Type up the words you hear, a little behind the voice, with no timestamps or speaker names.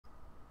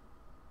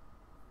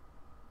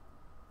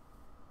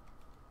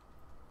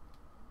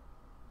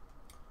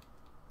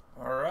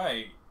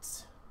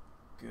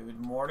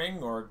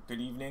morning or good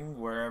evening,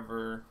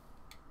 wherever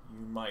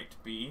you might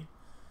be.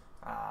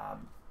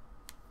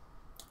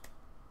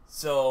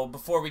 So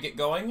before we get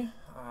going,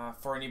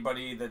 for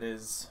anybody that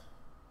is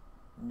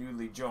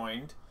newly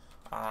joined,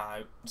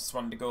 I just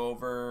wanted to go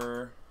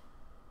over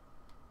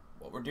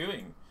what we're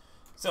doing.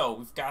 So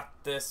we've got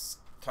this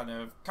kind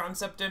of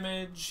concept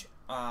image,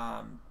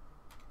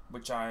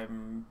 which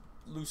I'm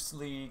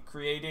loosely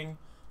creating.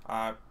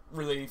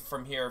 Really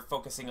from here,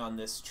 focusing on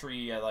this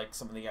tree, I like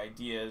some of the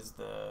ideas,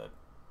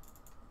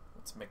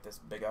 let's make this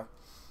bigger.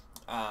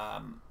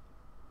 I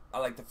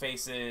like the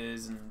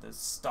faces and the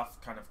stuff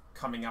kind of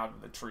coming out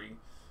of the tree.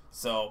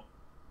 So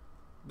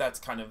that's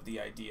kind of the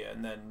idea.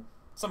 And then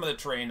some of the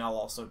terrain I'll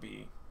also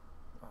be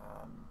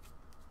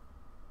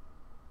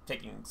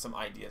taking some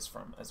ideas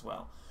from as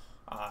well.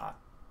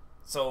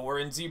 So we're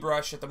in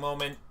Zbrush at the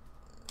moment.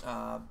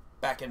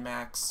 Back in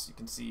Max, you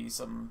can see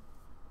some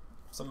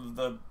of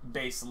the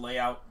base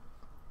layout.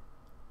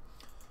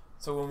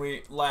 So when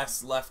we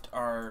last left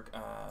our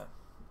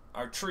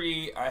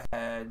tree, I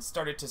had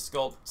started to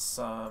sculpt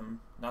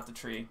some, not the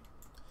tree,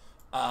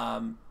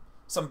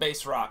 some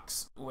base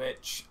rocks,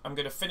 which I'm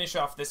going to finish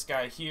off this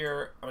guy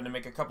here. I'm going to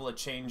make a couple of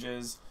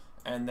changes,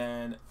 and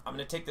then I'm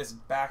going to take this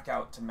back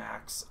out to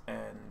Max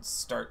and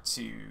start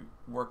to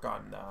work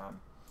on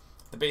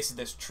the base of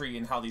this tree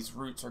and how these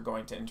roots are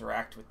going to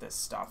interact with this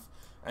stuff.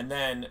 And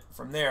then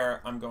from there,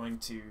 I'm going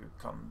to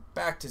come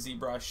back to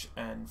Zbrush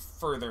and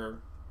further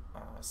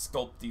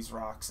sculpt these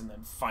rocks and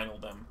then final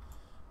them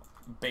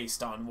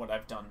based on what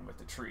I've done with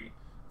the tree.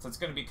 So it's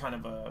going to be kind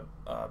of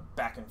a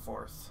back and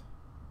forth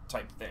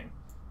type thing.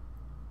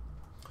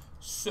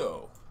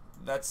 So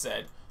that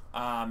said,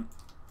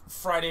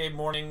 Friday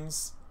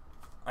mornings,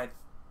 I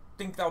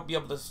think I'll be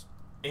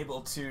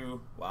able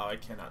to wow, I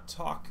cannot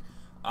talk.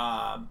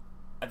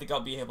 I think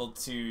I'll be able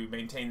to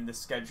maintain the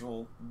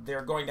schedule.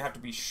 They're going to have to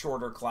be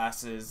shorter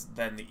classes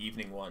than the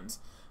evening ones,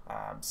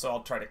 so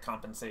I'll try to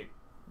compensate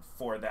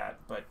for that.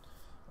 But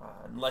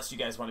unless you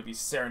guys want to be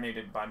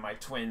serenaded by my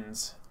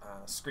twins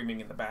screaming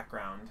in the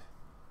background,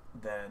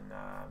 then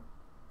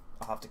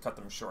I'll have to cut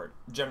them short.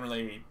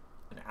 Generally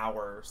an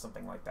hour or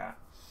something like that.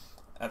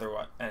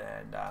 Otherwise,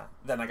 and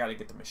then I got to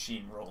get the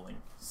machine rolling.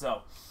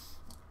 So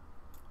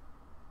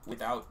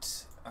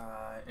without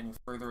any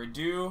further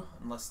ado,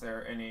 unless there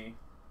are any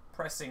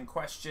pressing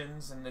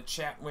questions in the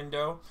chat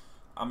window,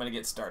 I'm gonna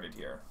get started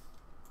here.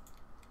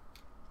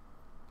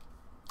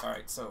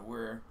 Alright, so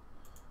we're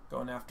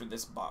going after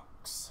this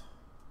box.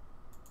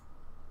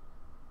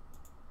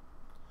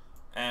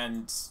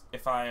 And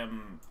if I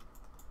am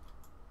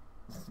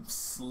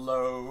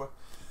slow,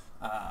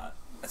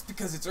 that's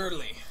because it's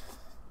early.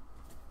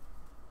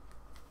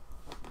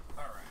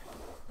 Alright,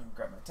 I'm gonna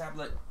grab my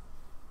tablet.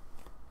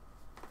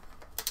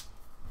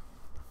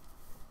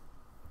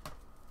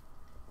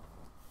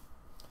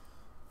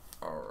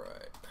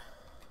 Alright.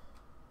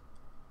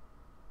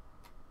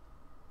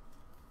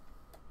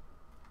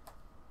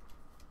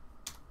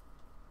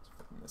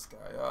 Putting this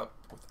guy up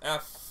with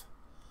F.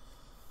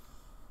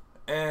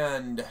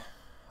 And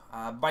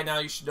by now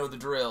you should know the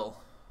drill.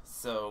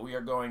 So we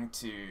are going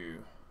to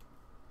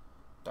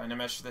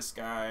dynamesh this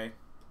guy.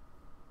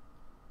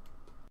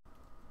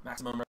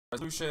 Maximum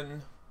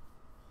resolution.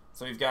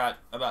 So we've got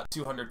about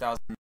 200,000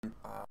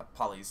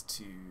 polys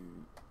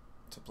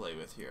to play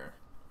with here.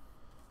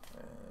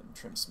 And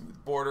trim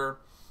smooth border.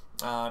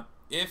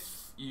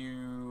 If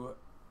you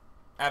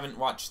haven't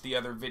watched the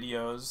other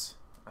videos,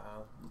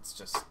 let's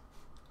just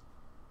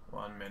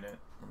 1 minute.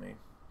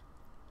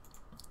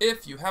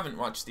 If you haven't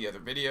watched the other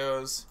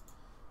videos,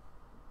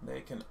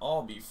 they can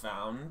all be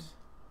found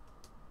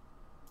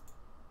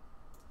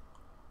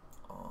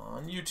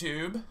on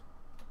YouTube.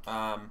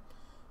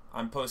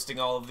 I'm posting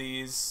all of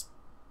these,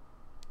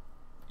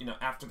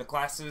 after the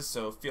classes,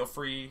 so feel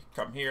free,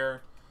 come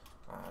here,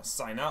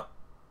 sign up,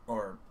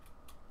 or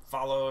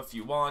follow if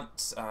you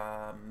want,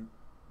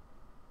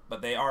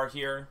 but they are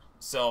here.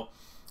 So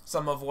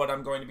some of what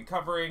I'm going to be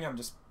covering, I'm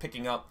just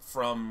picking up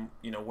from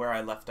where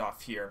I left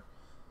off here.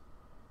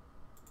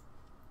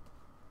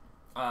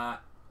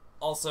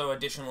 Also,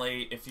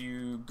 additionally, if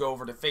you go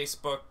over to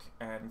Facebook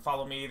and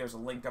follow me, there's a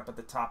link up at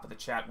the top of the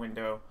chat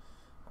window.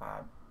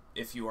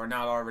 If you are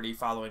not already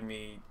following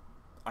me,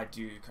 I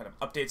do kind of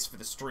updates for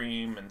the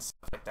stream and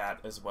stuff like that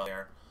as well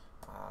there.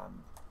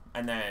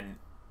 And then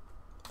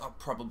I'll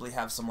probably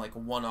have some like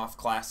one-off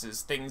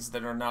classes, things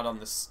that are not on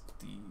the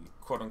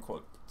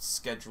quote-unquote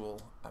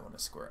schedule. I want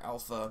to square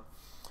alpha.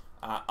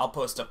 I'll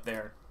post up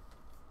there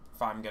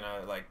if I'm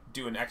gonna like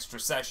do an extra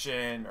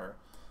session, or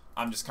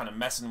I'm just kind of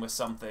messing with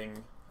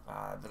something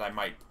that I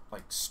might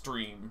like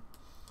stream,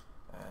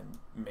 and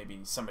maybe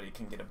somebody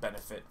can get a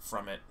benefit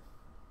from it.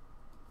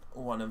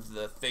 One of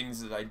the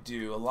things that I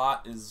do a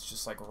lot is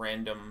just like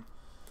random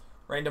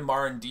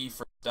R&D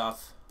for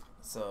stuff.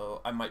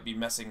 So I might be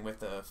messing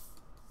with a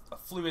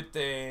fluid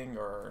thing,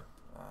 or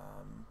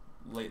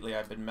lately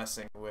I've been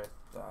messing with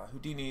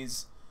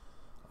Houdini's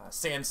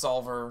sand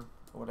solver,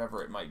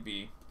 whatever it might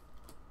be.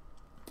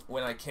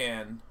 When I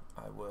can,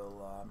 I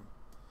will.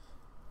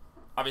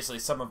 Obviously,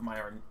 some of my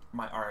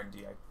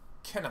R&D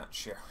cannot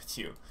share with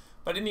you.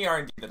 But any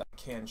R&D that I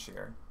can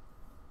share,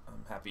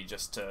 I'm happy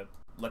just to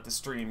let the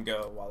stream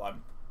go while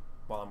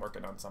I'm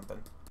working on something.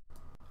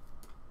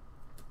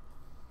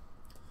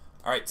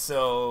 Alright,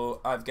 so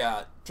I've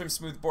got Trim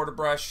Smooth Border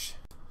Brush,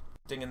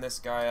 dinging this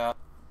guy up.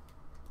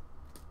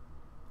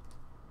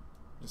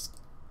 Just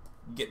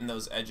getting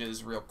those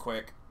edges real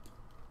quick.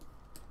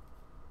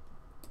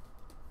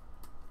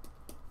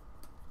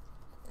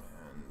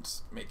 And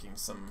making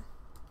some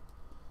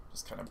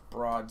just kind of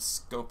broad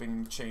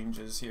scoping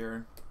changes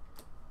here.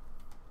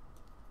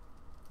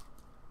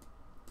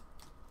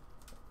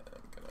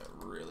 I'm gonna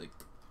really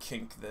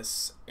kink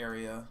this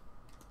area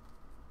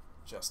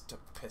just to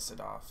piss it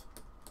off.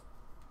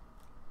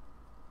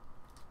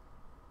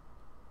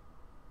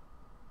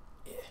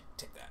 Yeah,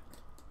 take that.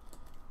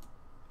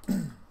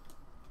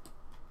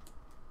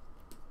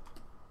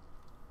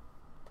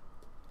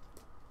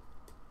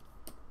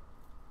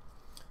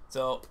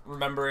 So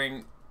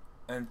remembering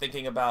and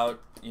thinking about,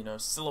 you know,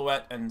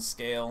 silhouette and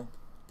scale.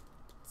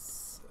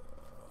 So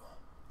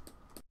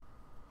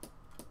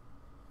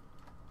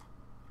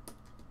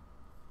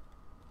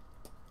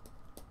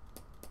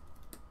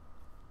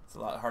it's a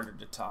lot harder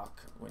to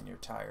talk when you're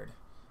tired.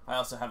 I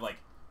also have like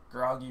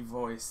groggy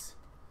voice.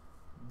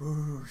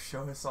 Boo,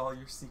 show us all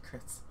your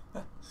secrets.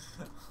 I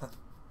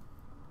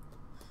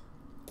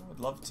would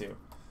love to.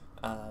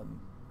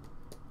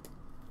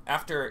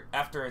 After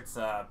it's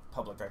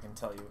public, I can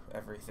tell you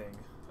everything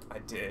I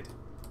did.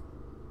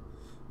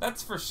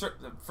 That's for sure.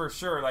 For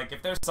sure, like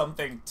if there's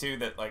something too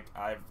that like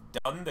I've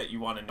done that you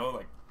want to know,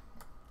 like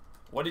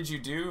what did you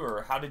do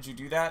or how did you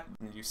do that,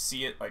 and you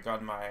see it like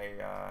on my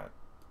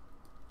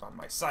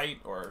site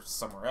or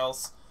somewhere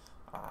else.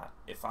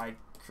 If I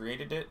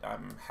created it,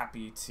 I'm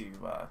happy to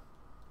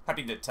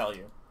tell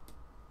you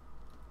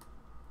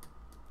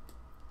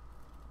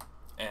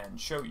and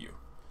show you.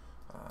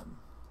 I'll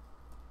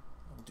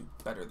do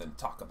better than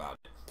talk about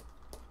it.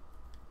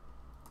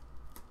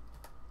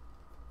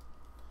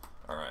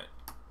 All right.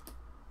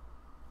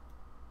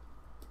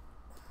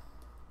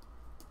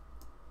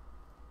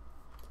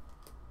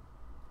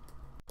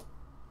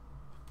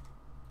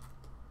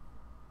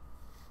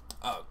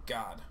 Oh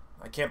God,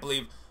 I can't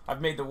believe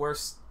I've done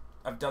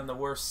the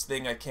worst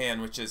thing I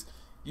can, which is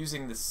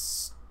using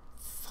this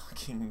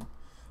fucking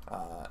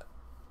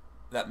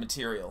that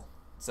material.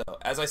 So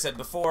as I said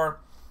before,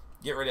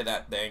 get rid of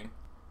that thing.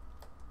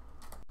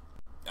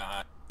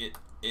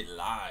 It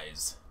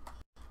lies.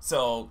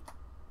 So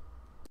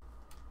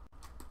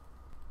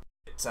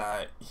it's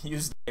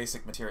use the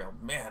basic material.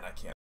 Man, I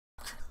can't.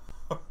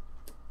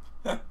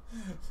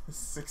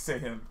 6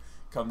 a.m.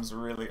 comes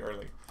really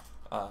early.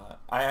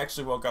 I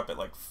actually woke up at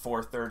like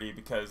 4:30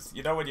 because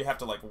you know when you have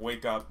to like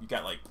wake up, you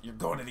got like you're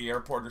going to the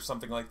airport or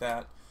something like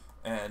that,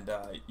 and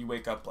you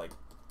wake up like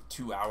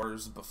 2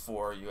 hours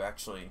before you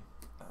actually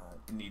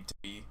need to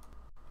be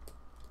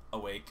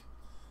awake.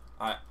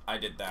 I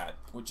did that,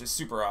 which is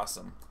super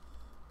awesome.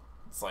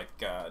 It's like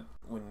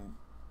when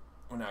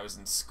I was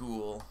in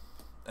school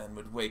and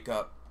would wake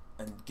up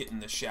and get in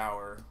the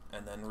shower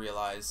and then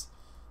realize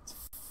it's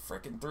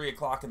frickin' 3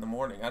 o'clock in the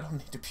morning. I don't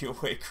need to be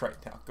awake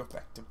right now. Go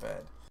back to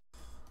bed.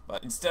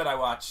 But instead I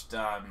watched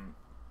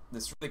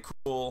this really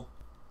cool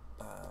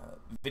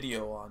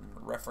video on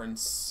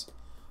reference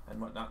and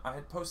whatnot. I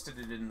had posted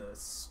it in the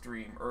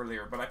stream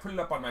earlier, but I put it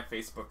up on my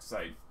Facebook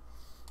site.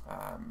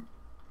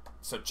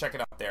 So check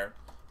it out there.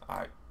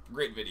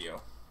 Great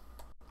video.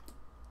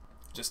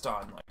 Just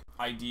on like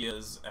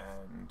ideas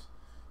and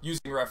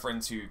using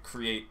reference to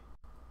create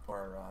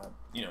or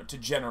you know, to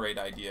generate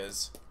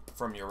ideas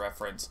from your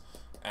reference,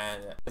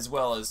 and as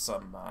well as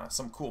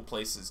some cool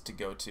places to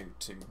go to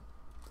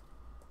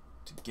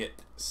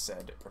get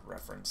said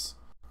reference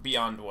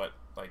beyond what,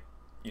 like,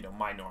 you know,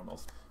 my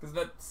normals,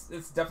 because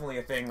it's definitely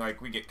a thing.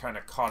 Like we get kind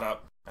of caught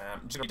up.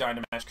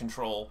 Dynamash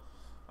control,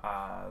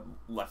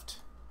 left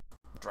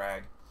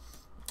drag.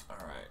 All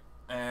right,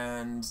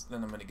 and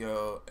then I'm gonna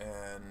go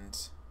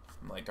and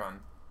I'm like on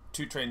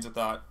 2 trains of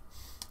thought.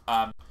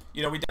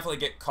 You know, we definitely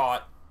get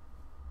caught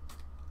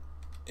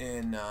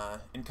in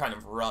kind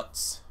of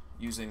ruts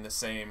using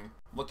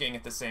looking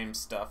at the same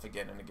stuff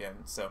again and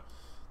again. So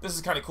this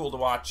is kind of cool to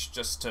watch,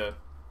 just to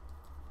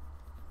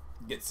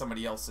get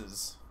somebody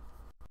else's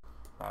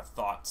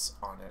thoughts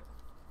on it.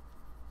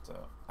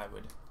 So I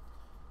would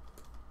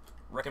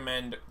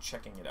recommend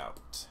checking it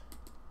out.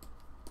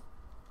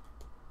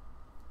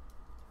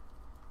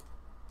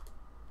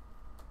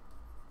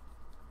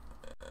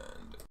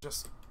 And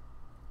just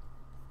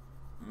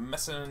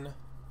messing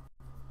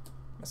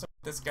with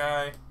this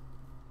guy.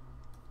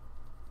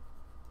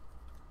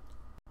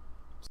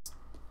 Just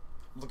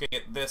looking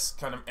at this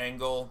kind of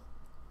angle,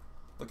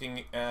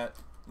 looking at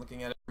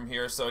it from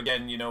here. So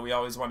again, you know, we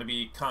always want to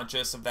be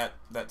conscious of that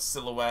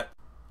silhouette.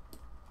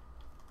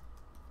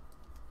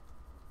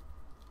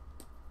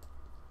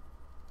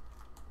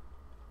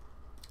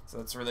 So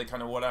that's really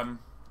kind of what I'm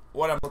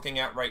looking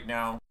at right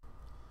now,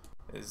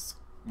 is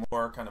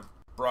more kind of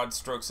broad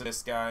strokes of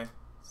this guy.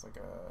 It's like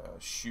a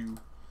shoe.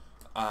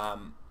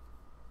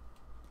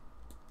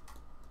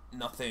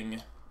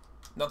 Nothing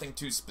Nothing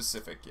too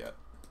specific yet.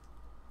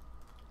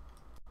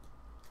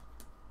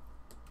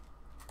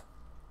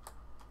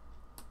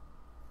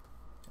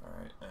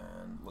 Alright,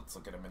 and let's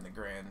look at them in the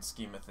grand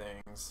scheme of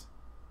things.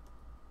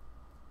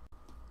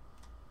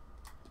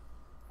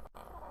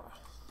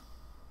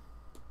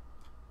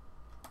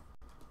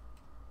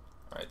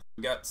 Alright,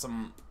 we got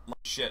some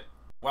shit.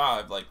 Wow,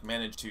 I've like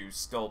managed to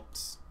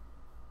sculpt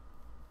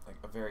like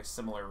a very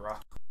similar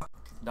rock.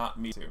 Not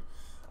me too.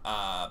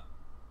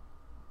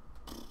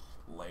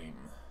 Lame.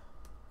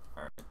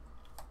 Alright.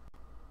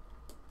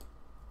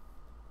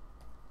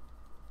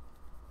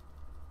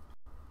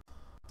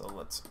 So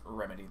let's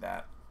remedy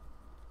that.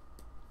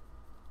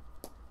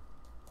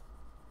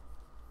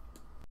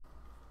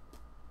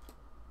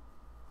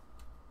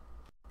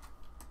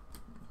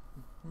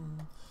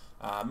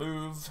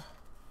 Move.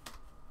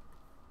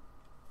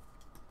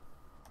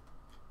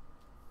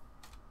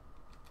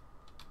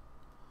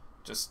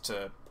 Just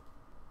to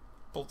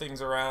pull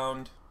things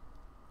around.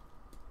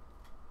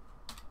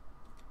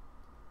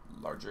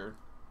 Larger.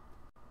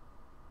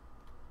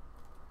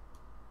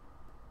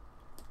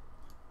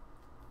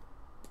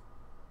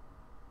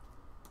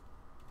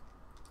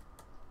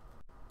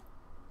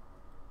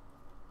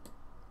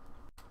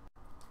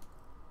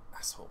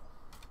 Asshole.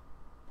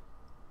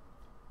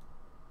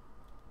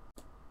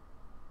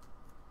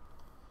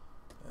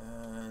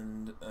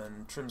 And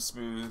trim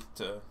smooth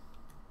to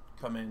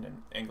come in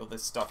and angle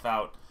this stuff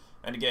out.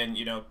 And again,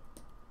 you know,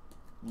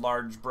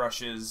 large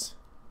brushes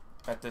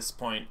at this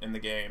point in the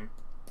game.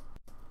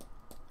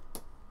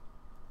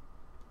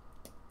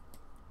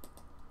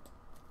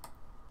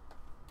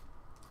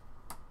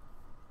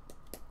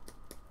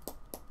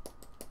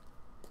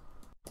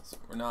 So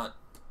we're not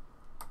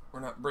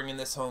bringing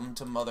this home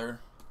to mother.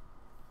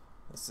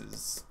 This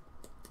is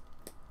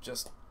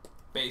just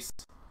base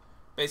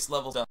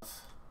level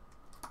stuff.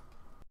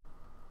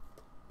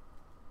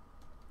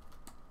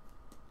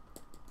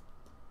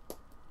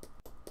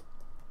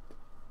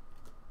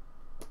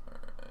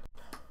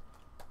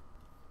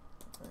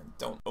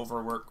 Don't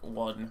overwork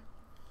one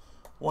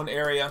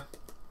area.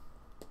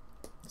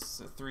 This is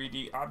a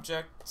 3D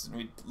object, and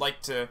we'd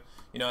like to,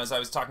 you know, as I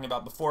was talking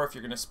about before, if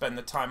you're going to spend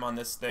the time on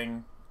this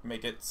thing,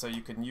 make it so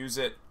you can use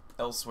it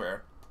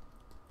elsewhere.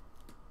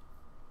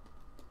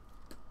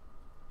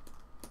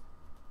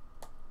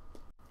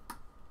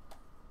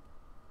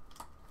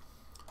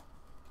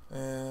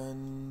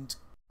 And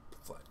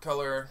flat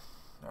color.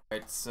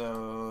 Alright,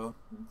 so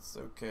it's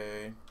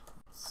okay.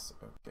 It's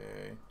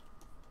okay.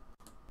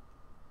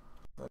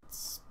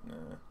 That's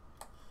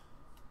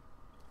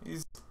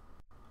he's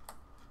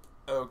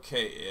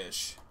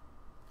okay-ish.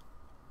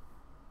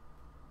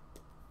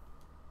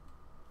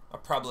 I'll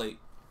probably,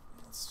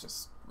 let's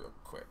just real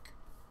quick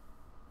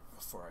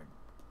before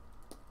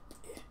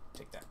I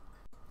take that.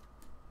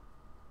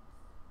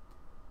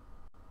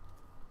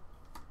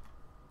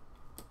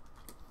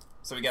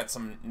 So we got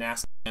some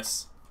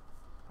nastiness,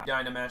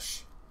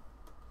 Dynamesh,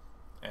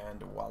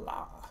 and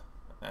voila.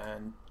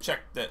 And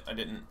check that I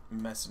didn't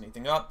mess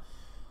anything up.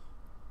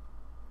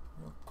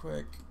 Real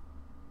quick,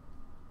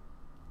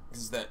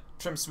 is that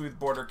trim smooth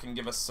border can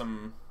give us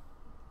some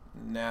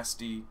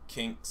nasty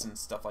kinks and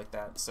stuff like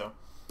that. So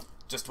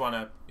just want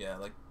to, yeah,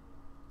 like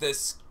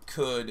this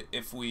could,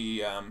 if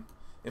we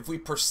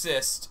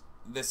persist,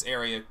 this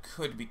area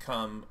could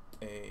become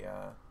a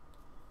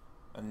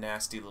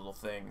nasty little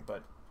thing.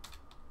 But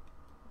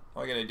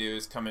all I gotta do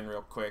is come in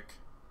real quick,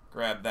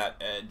 grab that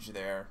edge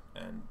there,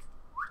 and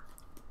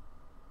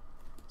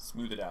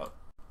smooth it out.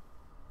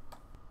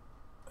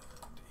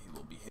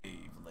 Will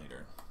behave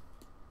later.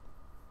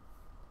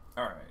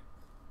 Alright.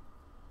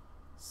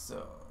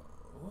 So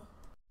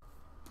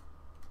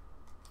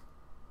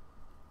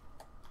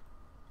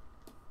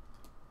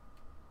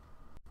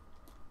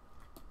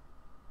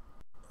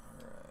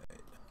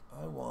alright.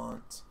 I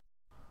want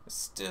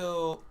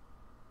still,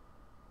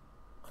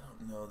 I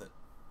don't know that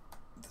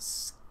the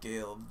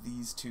scale of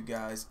these two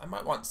guys. I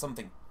might want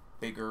something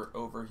bigger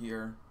over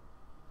here.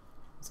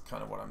 That's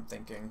kind of what I'm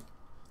thinking.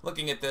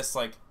 Looking at this,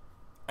 like,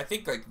 I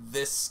think like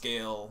this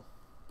scale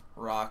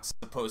rocks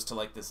opposed to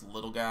like this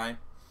little guy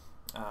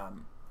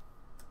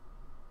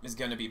is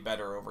going to be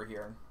better over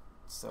here.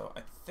 So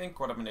I think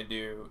what I'm going to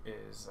do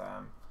is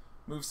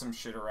move some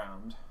shit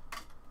around.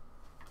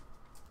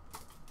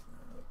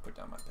 Put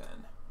down my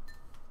pen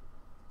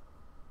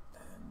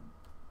and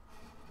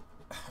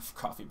have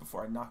coffee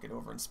before I knock it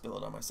over and spill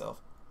it on myself.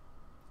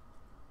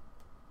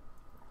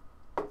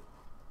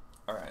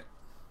 Alright.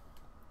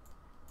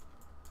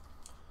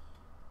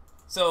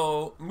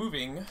 So,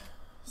 moving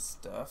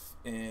stuff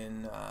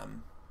in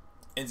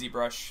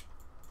Zbrush,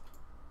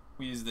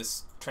 we use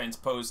this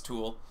transpose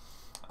tool.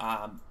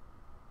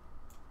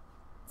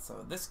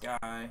 So this guy,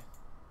 and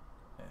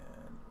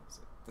what was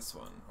it? This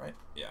one, right?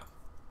 Yeah.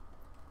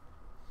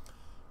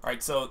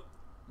 Alright, so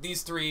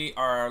these three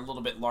are a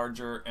little bit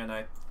larger, and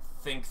I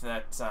think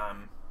that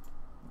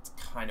it's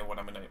kind of what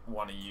I'm going to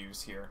want to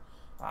use here.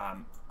 I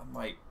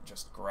might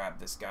just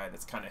grab this guy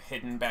that's kind of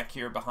hidden back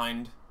here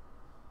behind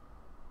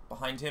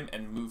him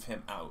and move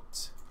him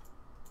out.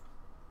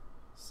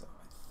 So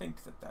I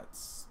think that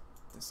that's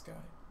this guy,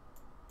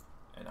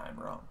 and I'm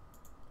wrong.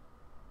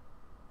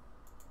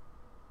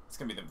 It's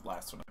gonna be the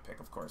last one I pick,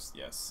 of course.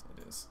 Yes,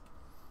 it is.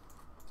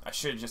 I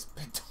should have just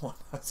picked one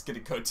I was gonna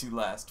go to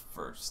last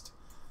first.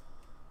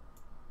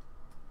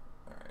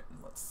 Alright, and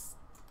let's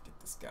get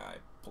this guy,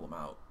 pull him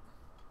out.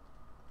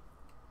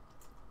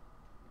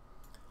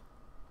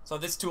 So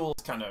this tool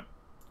is kind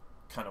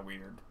of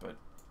weird, but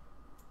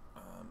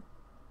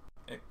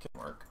it can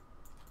work.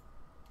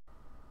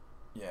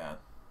 Yeah,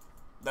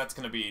 that's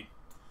gonna be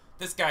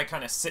this guy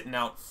kind of sitting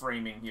out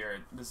framing here.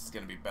 This is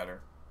gonna be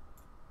better.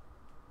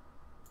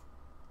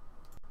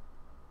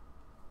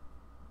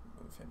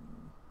 Move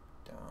him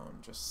down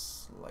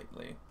just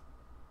slightly.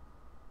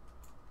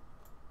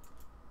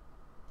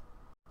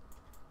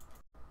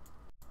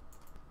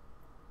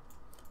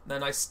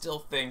 Then I still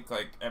think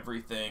like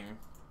everything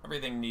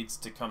needs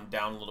to come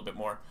down a little bit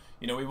more.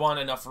 You know, we want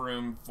enough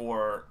room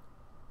for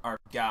our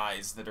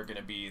guys that are going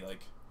to be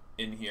like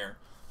in here.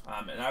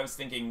 And I was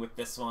thinking with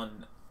this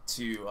one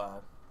to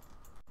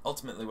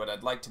ultimately what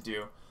I'd like to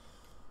do.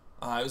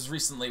 I was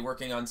recently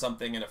working on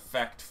something, an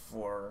effect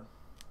for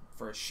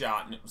a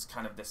shot, and it was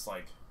kind of this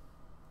like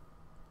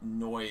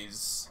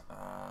noise,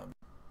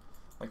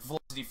 like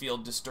velocity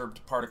field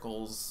disturbed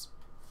particles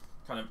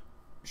kind of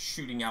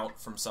shooting out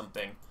from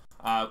something.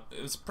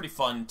 It was pretty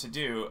fun to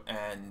do,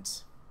 and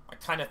I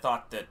kind of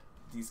thought that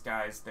these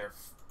guys, their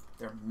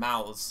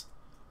mouths,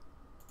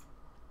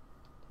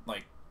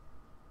 like,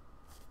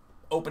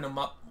 open them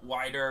up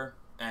wider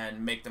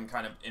and make them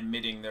kind of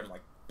emitting, they're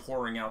like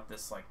pouring out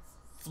this like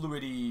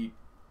fluidy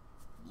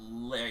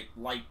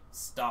light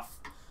stuff.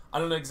 I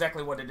don't know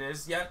exactly what it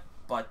is yet,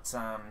 but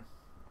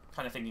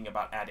kind of thinking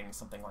about adding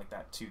something like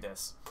that to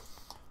this.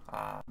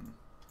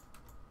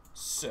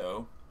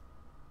 So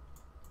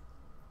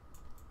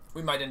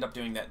we might end up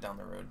doing that down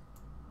the road,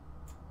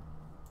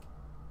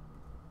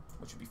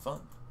 which would be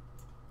fun.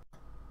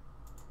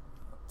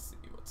 Let's see,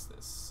 what's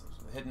this? Those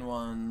are the hidden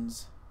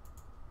ones.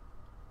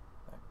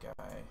 That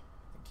guy, I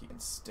think he can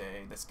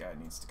stay. This guy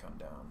needs to come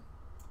down.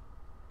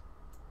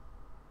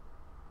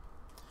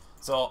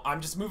 So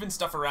I'm just moving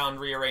stuff around,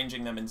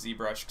 rearranging them in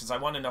ZBrush, because I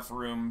want enough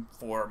room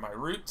for my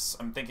roots.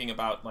 I'm thinking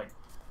about, like,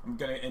 I'm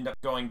going to end up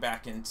going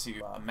back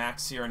into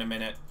Max here in a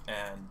minute,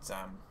 and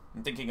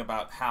I'm thinking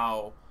about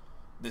how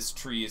this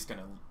tree is going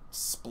to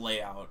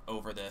splay out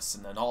over this,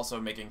 and then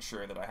also making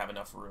sure that I have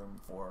enough room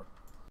for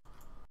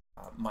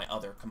my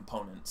other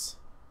components.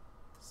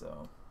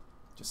 So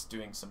just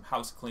doing some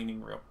house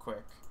cleaning real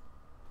quick.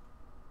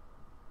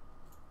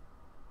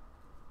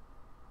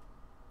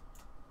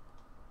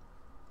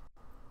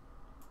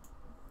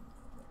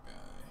 That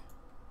guy,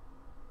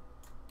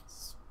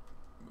 let's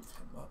move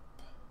him up.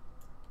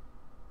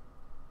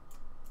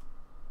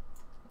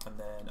 And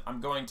then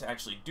I'm going to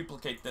actually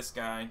duplicate this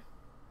guy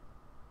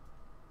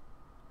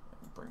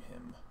and bring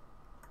him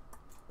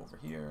over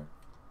here.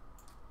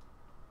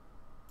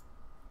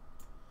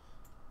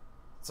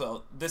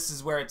 So this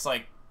is where it's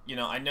like, you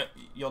know, I know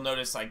you'll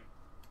notice I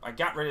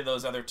got rid of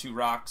those other two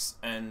rocks,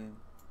 and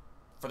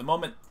for the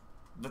moment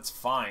that's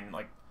fine.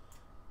 Like,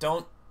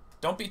 don't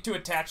be too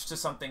attached to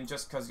something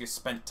just because you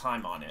spent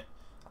time on it.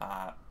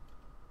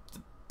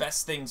 The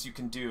best things you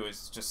can do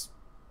is just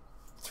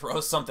throw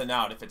something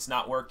out. If it's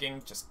not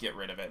working, just get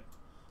rid of it.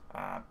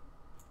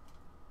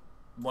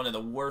 One of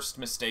the worst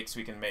mistakes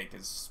we can make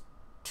is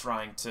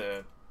trying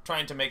to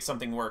make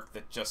something work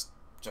that just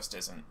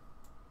isn't.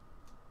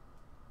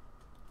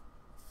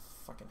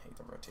 Fucking hate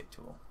the rotate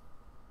tool.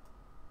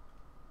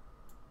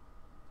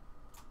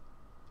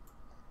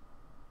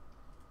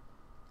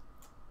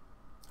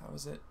 How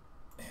is it?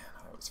 Man,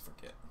 I always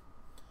forget.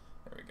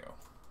 There we go.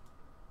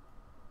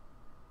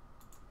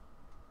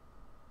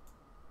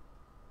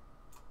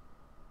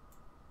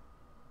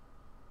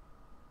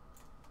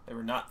 They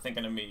were not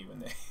thinking of me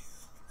when they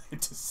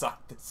designed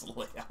this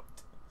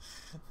layout.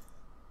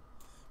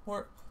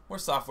 More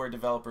software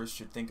developers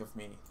should think of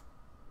me.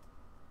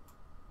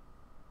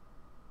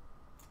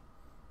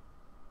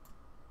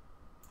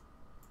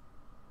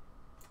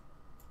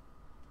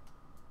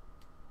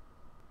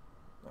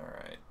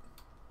 Alright.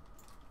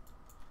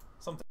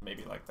 Something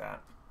maybe like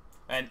that.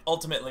 And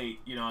ultimately,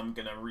 you know, I'm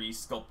gonna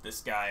re-sculpt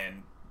this guy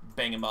and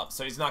bang him up.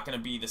 So he's not gonna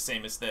be the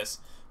same as this.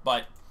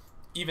 But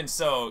even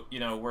so, you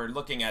know, we're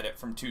looking at it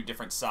from two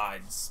different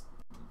sides.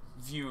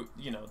 You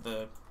know,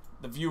 the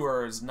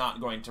viewer is not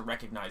going to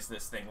recognize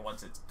this thing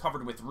once it's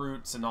covered with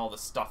roots and all the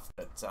stuff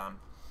that I'm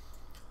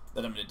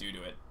gonna do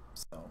to it.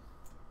 So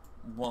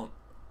won't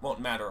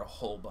matter a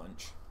whole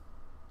bunch.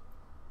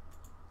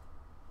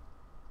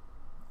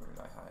 Where did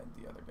I hide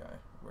the other guy?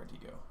 Where'd he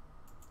go?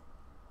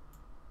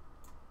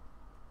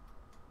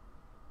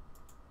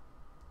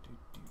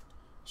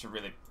 Should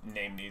really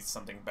name these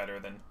something better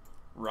than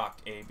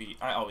Rock AB.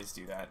 I always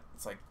do that.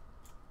 It's like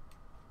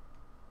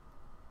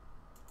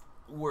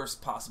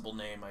worst possible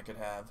name I could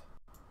have.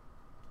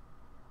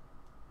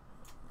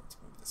 Let's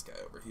move this guy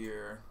over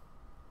here.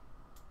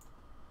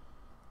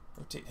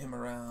 Rotate him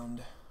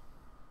around.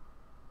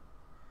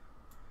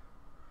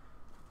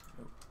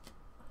 Nope.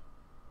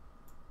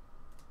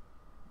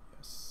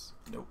 Yes.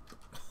 Nope.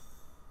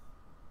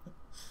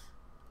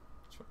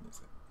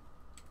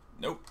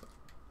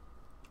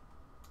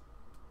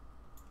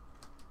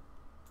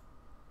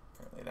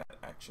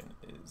 reaction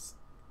is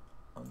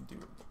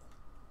undoable.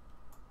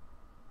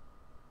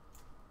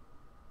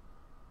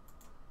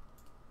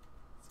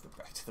 Let's go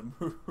back to the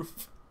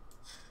move.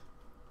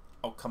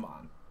 Oh, come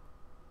on.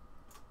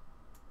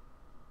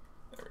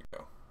 There we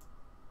go.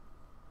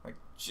 I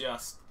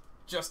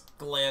just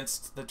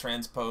glanced the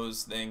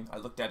transpose thing. I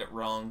looked at it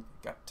wrong,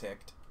 got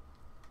ticked.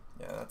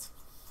 Yeah, that's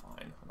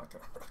fine. I'm not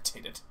gonna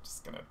rotate it. I'm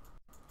just gonna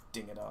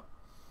ding it up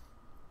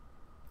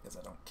because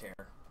I don't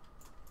care.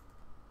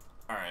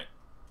 Alright.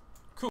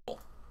 Cool.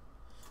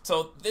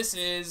 So this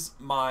is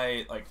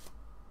my, like,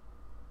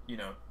 you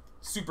know,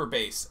 super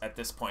base at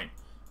this point.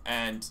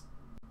 And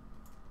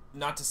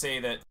not to say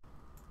that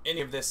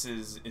any of this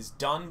is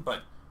done,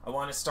 but I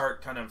want to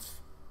start kind of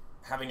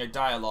having a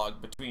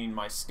dialogue between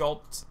my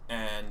sculpt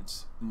and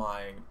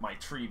my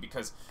tree,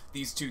 because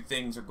these two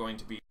things are going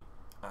to be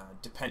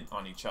dependent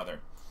on each other.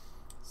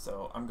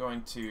 So I'm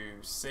going to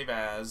save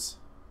as,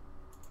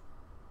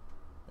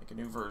 make a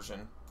new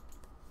version.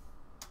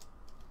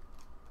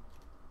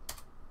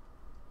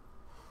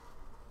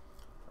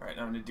 Alright,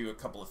 now I'm going to do a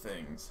couple of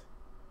things.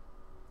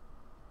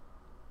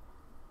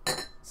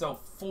 So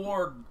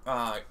for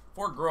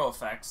grow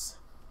effects,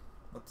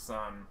 let's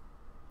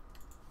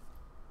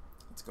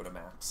go to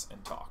maps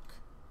and talk.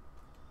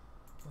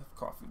 We'll have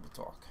coffee, we'll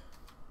talk.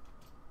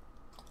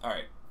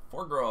 Alright,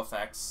 for grow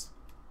effects.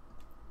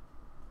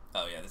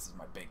 Oh yeah, this is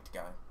my baked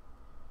guy.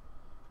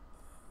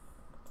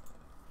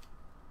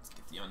 Let's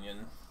get the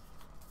onion.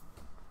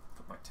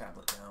 Put my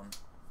tablet down.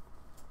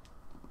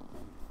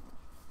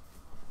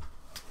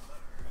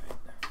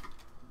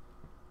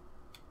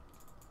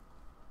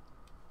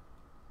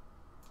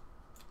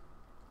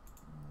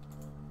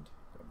 And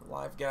grab the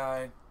live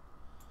guy.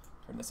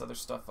 Turn this other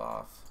stuff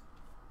off.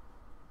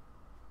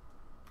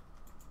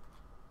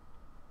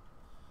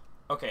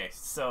 Okay,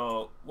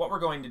 so what we're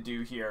going to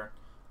do here,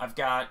 I've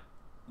got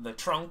the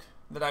trunk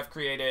that I've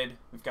created,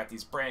 we've got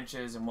these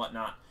branches and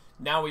whatnot.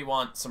 Now we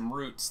want some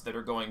roots that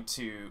are going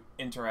to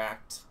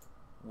interact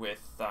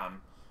with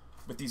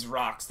these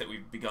rocks that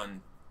we've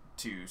begun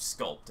to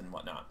sculpt and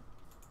whatnot.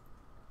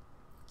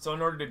 So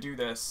in order to do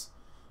this,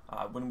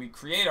 when we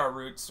create our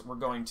roots, we're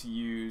going to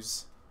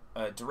use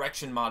a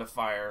direction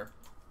modifier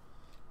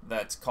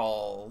that's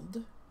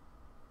called,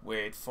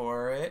 wait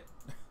for it,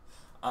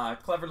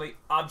 cleverly,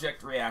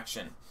 object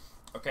reaction.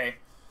 Okay,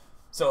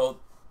 so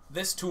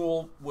this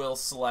tool will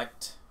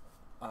select,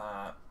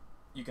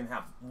 you can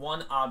have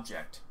one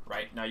object,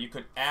 right? Now you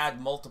could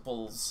add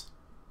multiple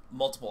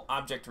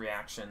object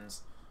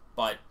reactions,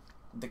 but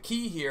the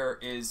key here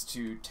is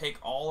to take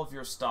all of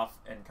your stuff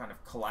and kind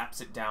of collapse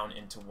it down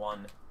into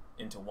one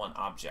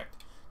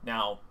object.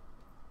 Now,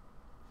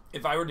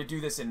 if I were to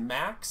do this in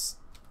Max,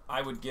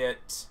 I would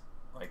get,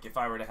 like, if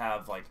I were to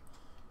have, like,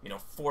 you know,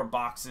 4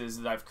 boxes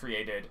that I've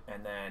created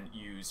and then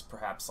use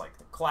perhaps like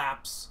the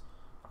collapse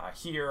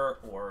here,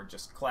 or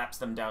just collapse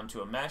them down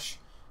to a mesh.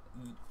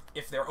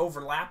 If they're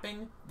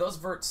overlapping, those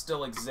verts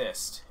still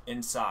exist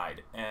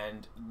inside,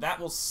 and that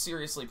will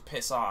seriously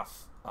piss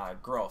off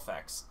grow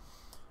effects.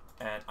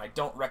 And I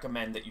don't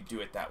recommend that you do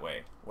it that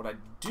way. What I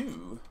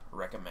do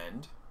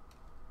recommend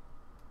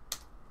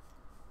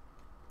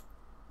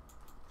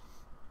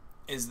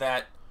is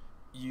that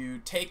you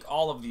take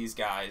all of these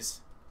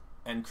guys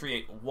and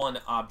create one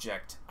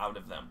object out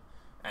of them.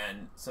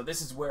 And so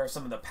this is where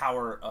some of the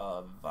power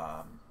of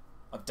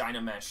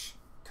Dynamesh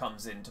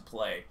comes into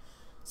play.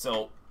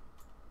 So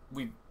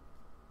we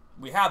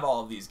have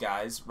all of these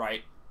guys,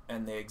 right?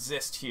 And they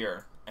exist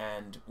here.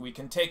 And we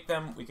can take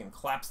them, we can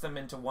collapse them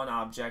into one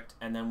object,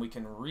 and then we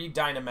can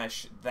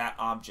re-Dynamesh that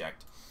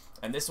object.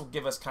 And this will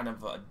give us kind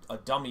of a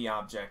dummy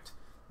object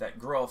that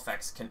grow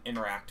effects can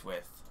interact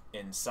with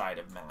inside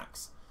of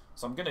Max.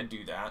 So I'm going to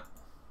do that.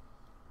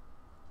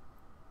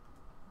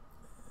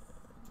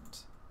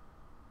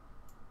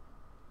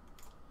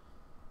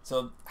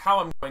 So how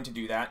I'm going to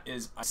do that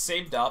is I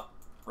saved up,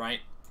 right?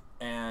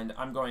 And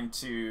I'm going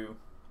to,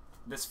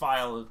 this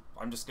file,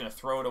 I'm just going to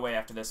throw it away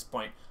after this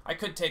point. I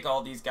could take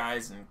all these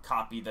guys and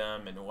copy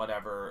them and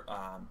whatever,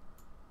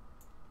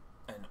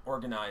 and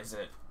organize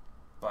it,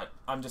 but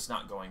I'm just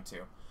not going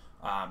to.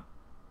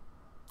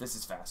 This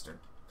is faster.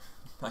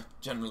 I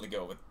generally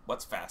go with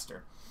what's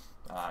faster.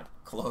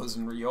 Close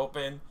and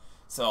reopen.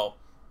 So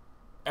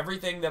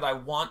everything that I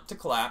want to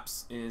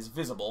collapse is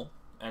visible,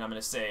 and I'm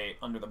going to say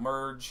under the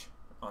merge,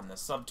 on the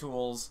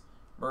subtools,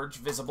 merge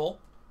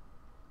visible.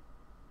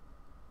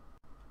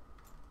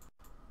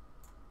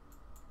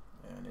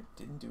 And it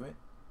didn't do it.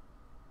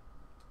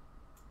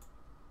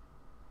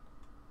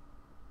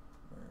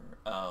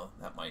 Oh,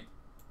 that might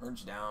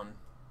merge down.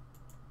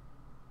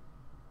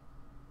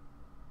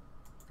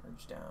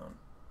 Merge down.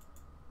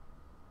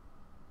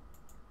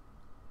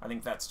 I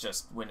think that's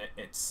just when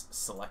it's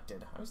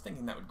selected. I was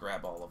thinking that would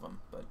grab all of them,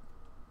 but...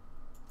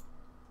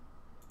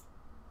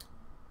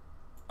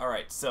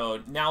 Alright,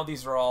 so now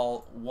these are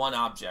all one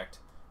object,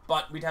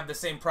 but we'd have the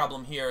same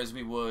problem here as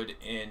we would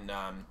in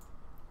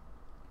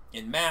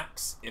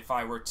Max if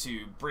I were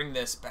to bring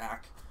this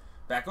back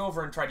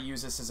over and try to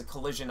use this as a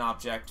collision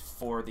object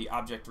for the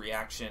object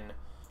reaction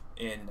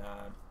in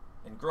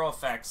grow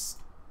effects.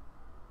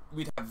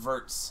 we'd have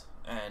verts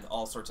and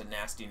all sorts of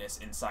nastiness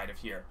inside of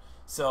here.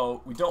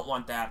 So we don't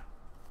want that.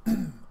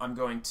 I'm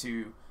going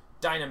to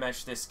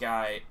dynamesh this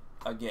guy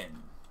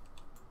again.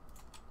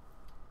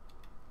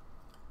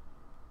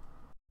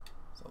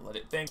 So let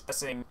it think.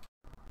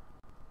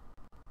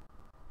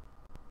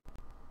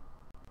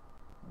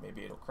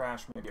 Maybe it'll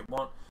crash, maybe it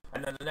won't.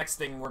 And then the next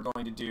thing we're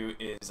going to do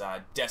is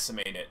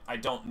decimate it. I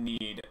don't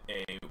need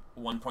a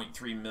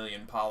 1.3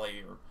 million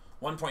poly or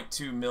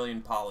 1.2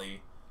 million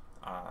poly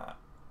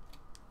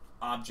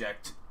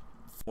object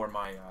for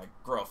my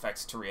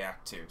GrowFX to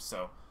react to.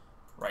 So,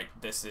 right,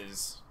 this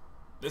is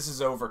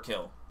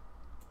overkill.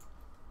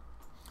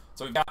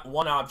 So we've got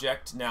one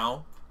object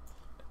now,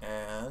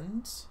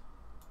 and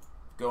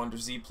go under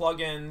Z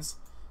plugins,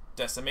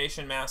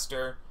 decimation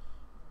master.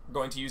 We're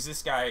going to use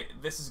this guy.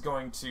 This is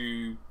going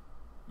to,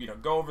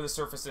 go over the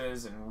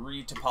surfaces and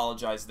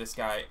re-topologize this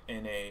guy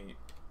in a.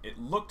 It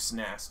looks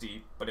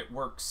nasty, but it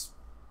works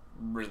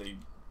really,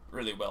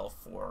 really well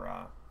for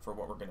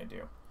what we're going to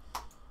do.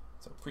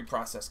 So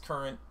pre-process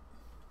current.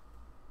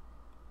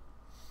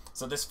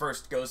 So this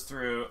first goes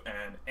through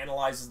and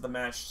analyzes the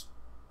mesh,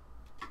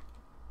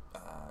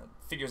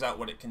 figures out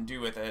what it can do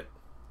with it.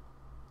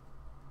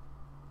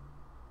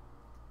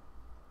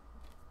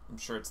 I'm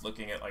sure it's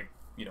looking at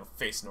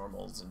face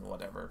normals and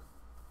whatever.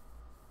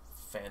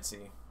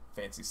 Fancy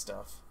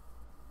stuff.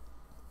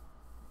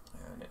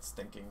 And it's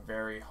thinking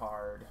very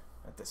hard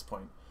at this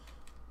point.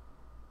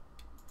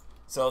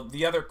 So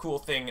the other cool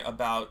thing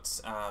about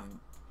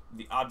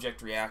the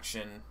object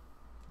reaction,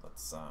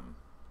 let's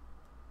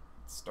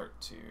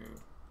start to,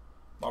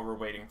 while we're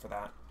waiting for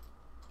that,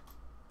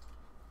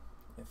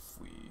 if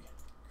we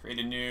create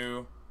a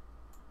new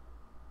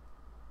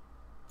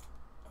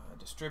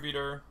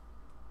distributor,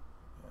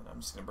 and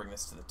I'm just going to bring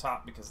this to the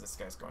top because this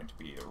guy's going to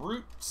be the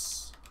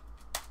roots.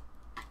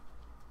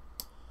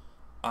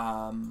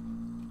 Alright,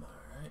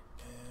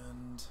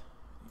 and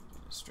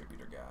need a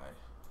distributor guy.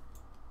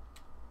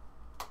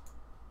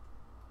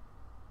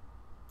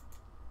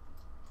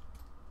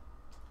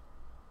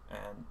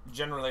 And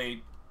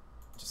generally,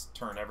 just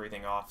turn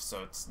everything off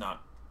so it's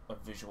not a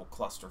visual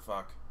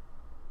clusterfuck.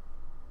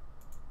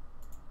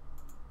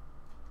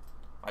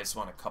 I just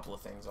want a couple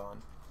of things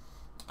on.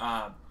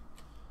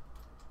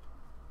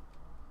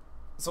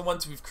 So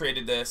once we've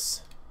created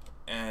this,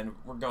 and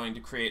we're going to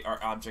create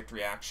our object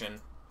reaction,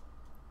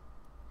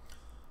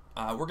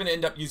 we're going to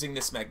end up using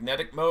this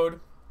magnetic mode.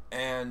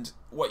 And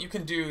what you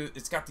can do,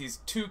 it's got these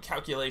two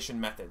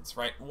calculation methods,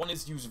 right? One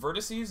is use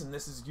vertices, and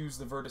this is use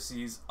the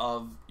vertices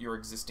of your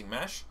existing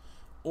mesh.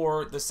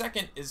 Or the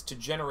second is to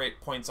generate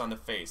points on the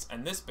face,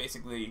 and this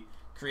basically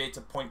creates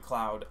a point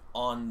cloud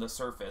on the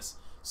surface.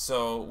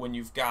 So when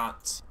you've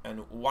got,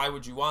 and why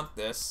would you want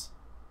this?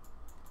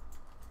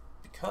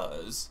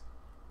 Because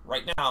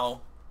right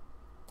now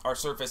our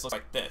surface looks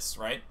like this,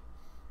 right?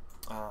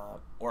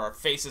 Or our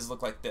faces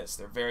look like this.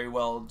 They're very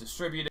well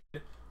distributed,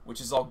 which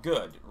is all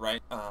good,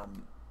 right?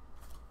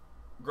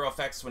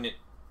 GrowFX, when it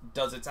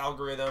does its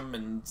algorithm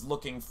and is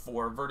looking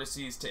for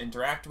vertices to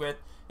interact with,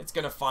 it's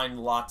going to find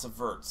lots of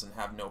verts and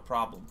have no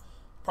problem.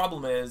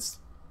 Problem is,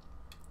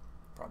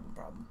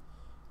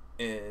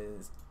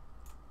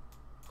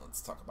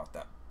 let's talk about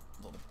that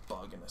little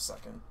bug in a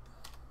second.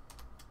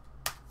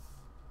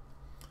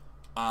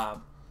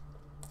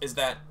 Is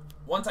that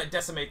once I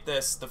decimate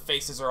this, the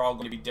faces are all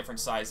going to be different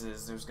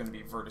sizes. There's going to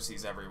be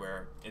vertices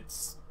everywhere.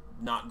 It's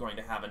not going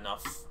to have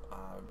enough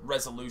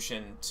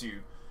resolution to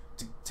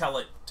tell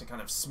it to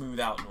kind of smooth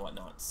out and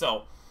whatnot.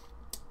 So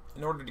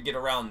in order to get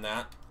around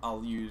that,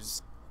 I'll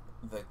use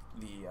the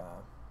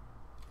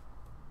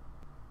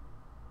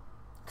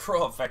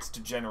GrowFX to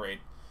generate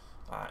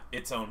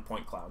its own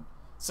point cloud.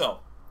 So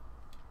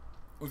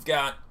we've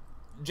got,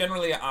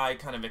 generally I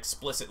kind of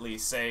explicitly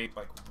say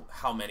like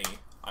how many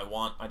I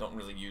want. I don't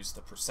really use the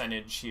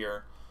percentage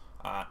here.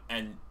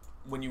 And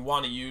when you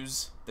want to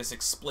use this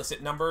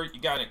explicit number,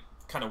 you gotta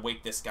kind of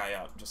wake this guy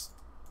up. Just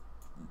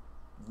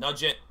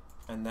nudge it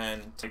and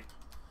then take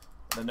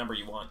the number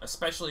you want,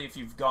 especially if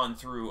you've gone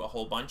through a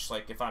whole bunch.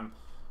 Like if I'm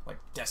like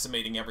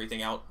decimating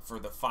everything out for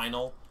the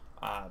final,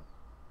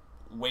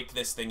 wake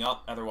this thing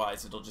up,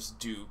 otherwise it'll just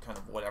do kind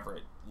of whatever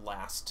it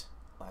last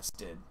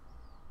did.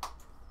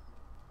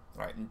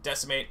 Alright, and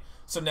decimate.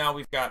 So now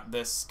we've got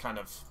this kind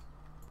of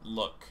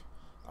look.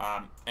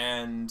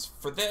 And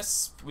for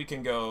this, we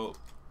can go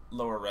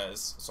lower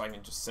res, so I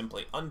can just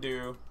simply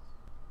undo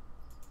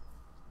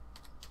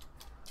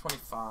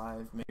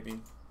 25, maybe.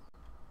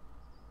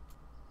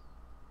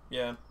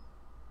 Yeah,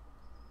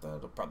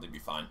 that'll probably be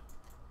fine.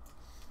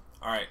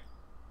 Alright,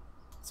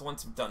 so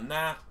once you've done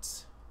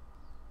that,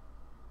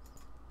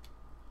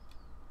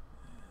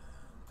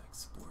 and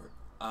export.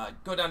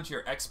 Go down to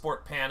your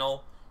export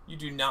panel. You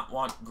do not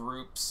want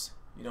groups.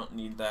 You don't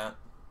need that.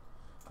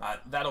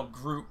 That'll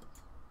group.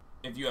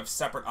 If you have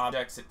separate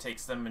objects, it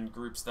takes them and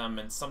groups them,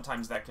 and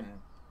sometimes that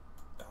can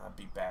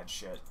be bad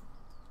shit.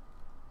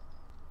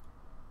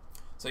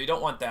 So you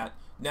don't want that.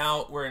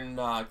 Now we're in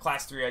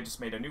class 3. I just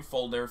made a new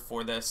folder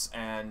for this,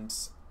 and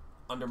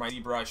under my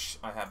Zbrush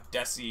I have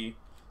deci,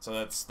 so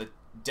that's the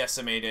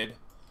decimated.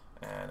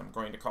 And I'm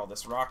going to call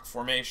this rock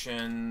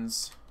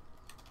formations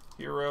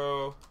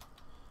hero.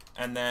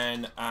 And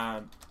then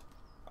I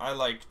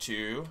like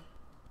to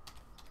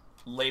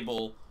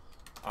label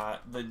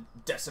the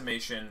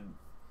decimation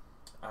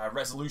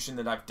resolution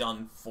that I've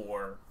done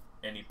for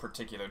any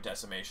particular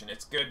decimation.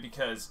 It's good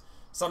because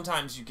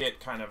sometimes you get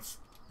kind of,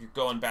 you're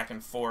going back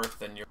and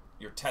forth and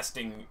you're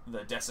testing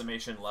the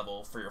decimation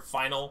level for your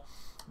final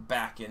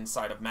back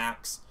inside of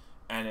Max,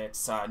 and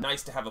it's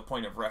nice to have a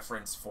point of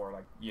reference for,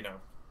 like, you know,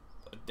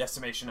 a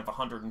decimation of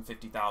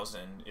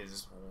 150,000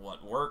 is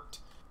what worked.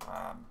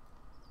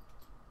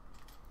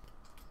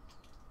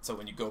 So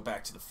when you go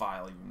back to the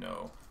file, you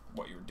know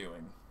what you're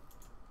doing.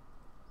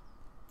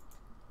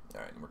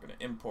 All right, and we're going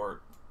to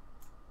import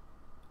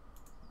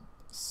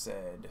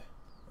said,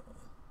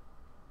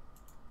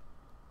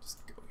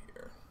 just go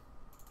here,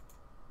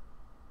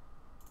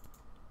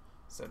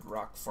 said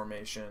rock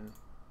formation.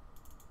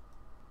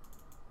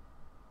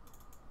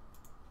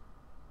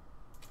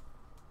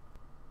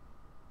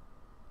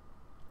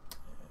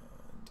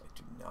 And I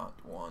do not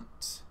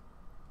want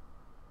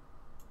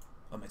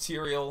a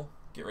material,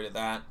 get rid of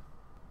that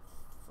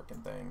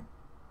frickin' thing.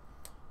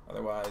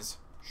 Otherwise,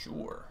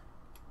 sure.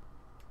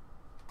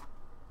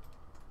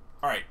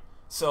 Alright,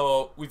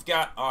 so we've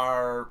got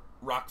our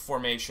rock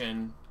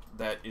formation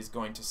that is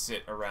going to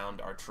sit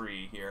around our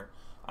tree here.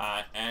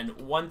 And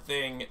one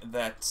thing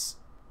that,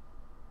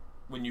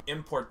 when you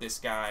import this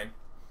guy,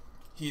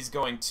 he's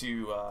going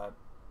to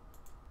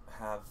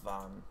have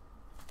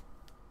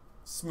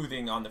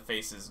smoothing on the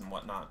faces and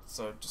whatnot.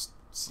 So just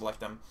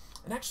select them.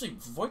 And actually,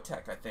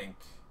 Wojtek, I think,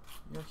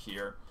 you're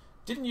here.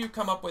 Didn't you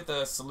come up with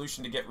a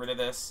solution to get rid of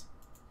this?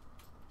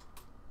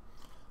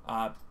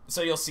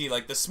 So you'll see,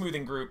 like, the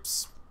smoothing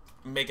groups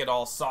make it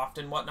all soft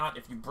and whatnot.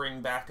 If you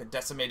bring back a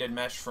decimated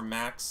mesh from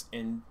Max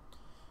in,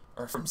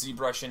 or from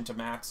ZBrush into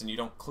Max, and you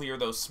don't clear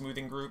those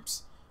smoothing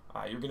groups,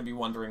 you're going to be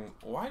wondering,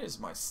 why does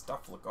my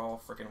stuff look all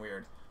freaking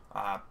weird?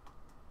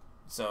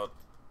 So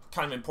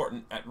kind of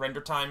important at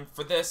render time.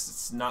 For this,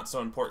 it's not so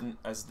important,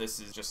 as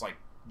this is just like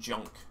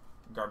junk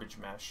garbage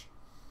mesh.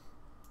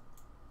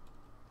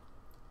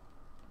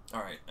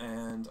 Alright,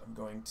 and I'm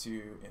going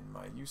to, in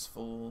my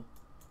useful,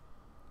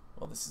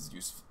 well, this is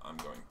useful, I'm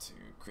going to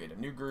create a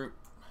new group.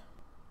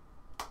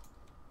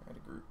 Add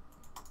a group.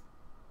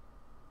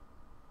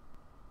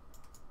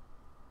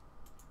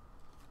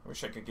 I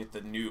wish I could get the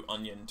new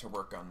onion to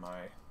work on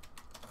my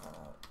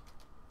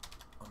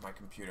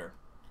computer.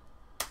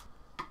 It's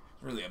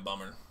really a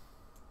bummer.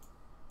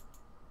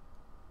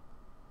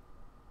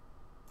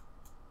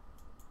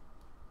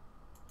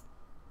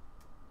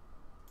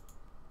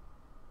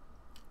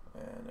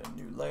 And a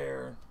new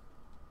layer.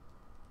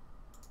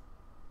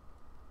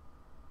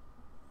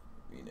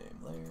 Rename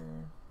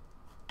layer.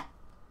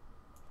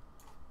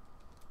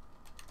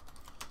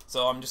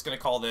 So I'm just going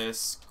to call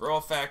this Grow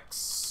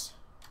Effects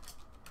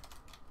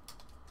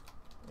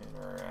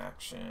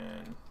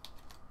Interaction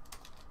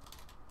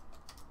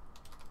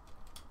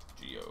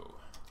Geo.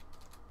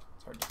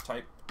 It's hard to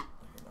type if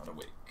you're not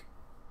awake.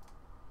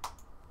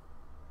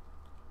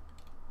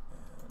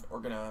 And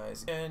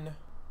organize again.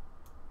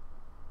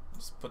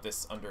 Just put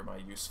this under my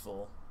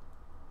useful.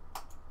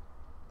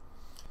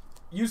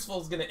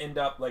 Useful is going to end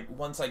up, like,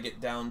 once I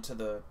get down to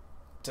the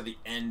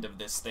end of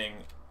this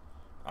thing,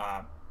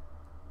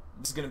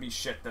 this is going to be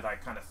shit that I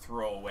kind of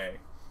throw away.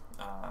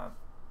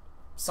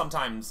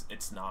 Sometimes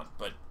it's not,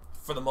 but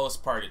for the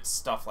most part it's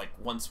stuff like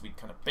once we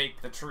kind of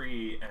bake the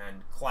tree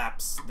and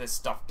collapse this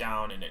stuff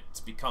down and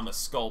it's become a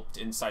sculpt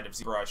inside of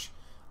ZBrush,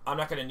 I'm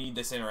not going to need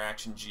this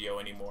interaction geo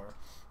anymore.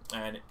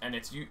 And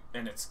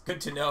it's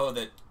good to know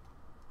that,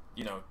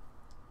 you know,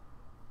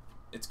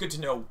 it's good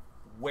to know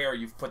where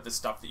you've put the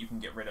stuff that you can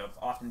get rid of.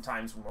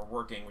 Oftentimes when we're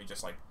working, we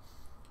just, like,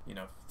 you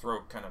know,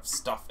 throw kind of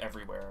stuff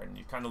everywhere and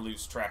you kind of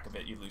lose track of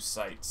it, you lose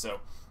sight.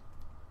 So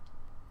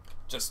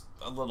just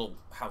a little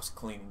house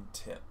cleaning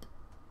tip.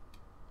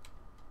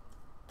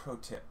 Pro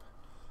tip.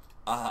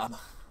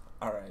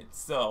 Alright,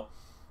 so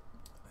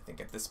I think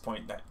at this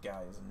point that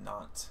guy is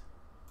not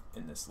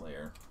in this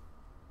layer.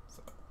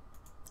 So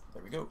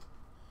there we go.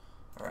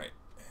 Alright,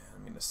 and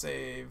I'm going to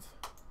save.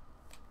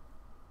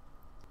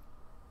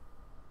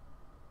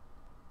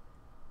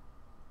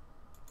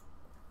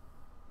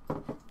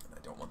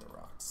 I don't want the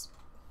rocks.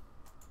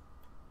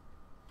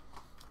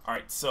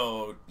 Alright,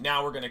 so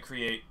now we're going to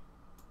create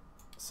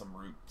some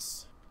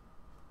roots.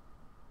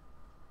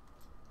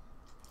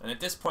 And at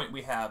this point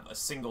we have a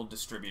single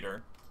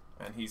distributor,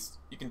 and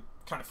you can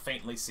kind of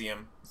faintly see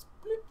him. He's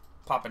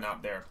popping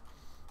out there,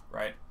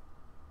 right?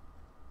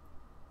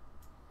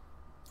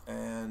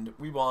 And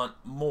we want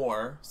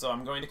more, so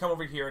I'm going to come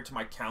over here to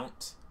my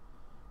count,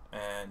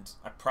 and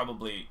I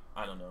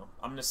don't know,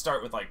 I'm going to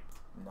start with like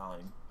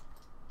 9,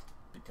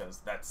 because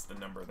that's the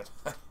number that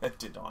I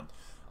did on.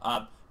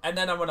 And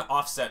then I'm going to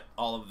offset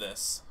all of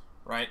this,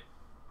 right?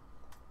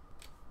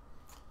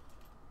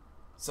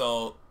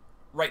 So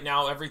right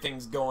now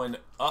everything's going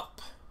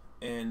up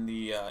in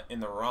the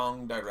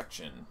wrong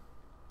direction.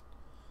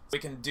 So we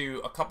can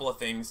do a couple of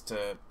things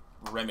to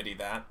remedy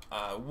that.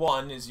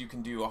 One is you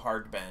can do a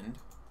hard bend.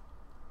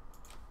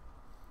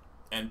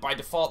 And by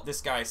default, this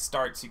guy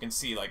starts, you can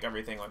see like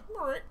everything like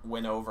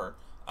went over.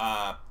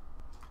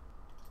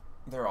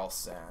 They're all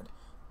sad.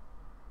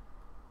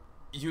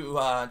 You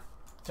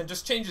can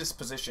just change this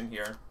position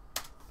here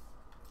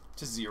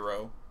to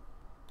 0.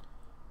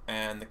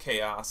 And the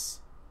chaos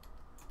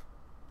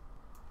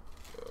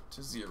go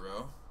to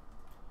 0.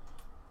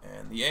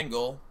 And the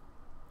angle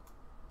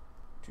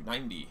to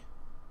 90.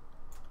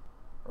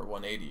 Or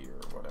 180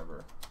 or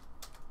whatever.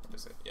 What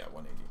is it? Yeah,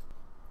 180.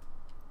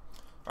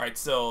 Alright,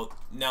 so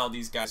now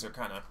these guys are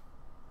kind of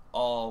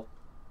all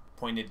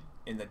pointed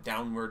in the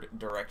downward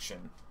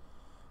direction.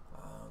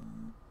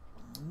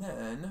 And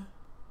then,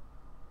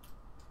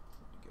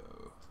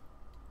 go.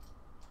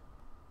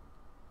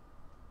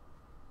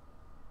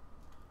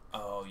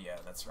 Oh yeah,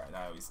 that's right.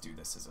 I always do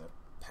this as a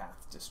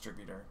path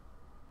distributor.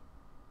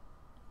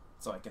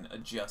 So I can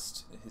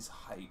adjust his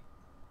height.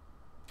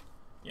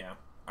 Yeah,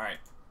 alright.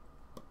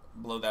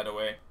 Blow that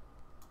away.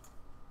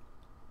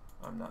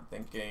 I'm not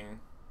thinking.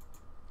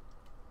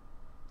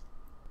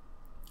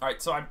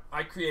 Alright, so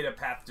I create a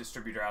path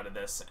distributor out of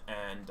this,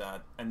 and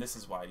this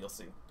is why, you'll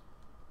see.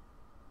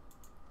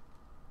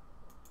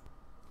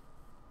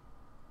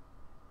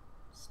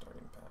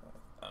 Starting path.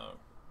 Oh,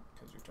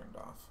 because you're turned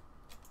off.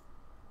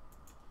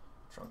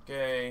 Trunk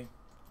A.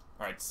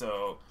 Alright,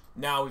 so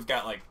now we've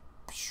got like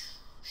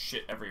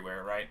shit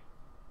everywhere, right?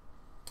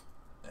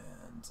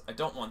 And I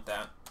don't want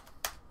that.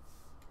 I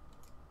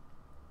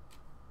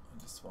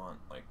just want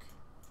like,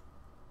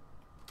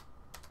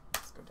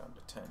 let's go down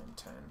to 10 and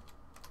 10.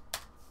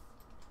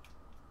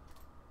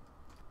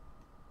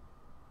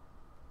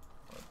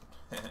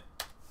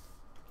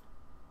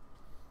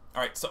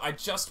 Alright, so I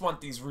just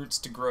want these roots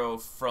to grow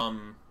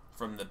from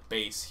the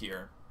base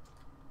here,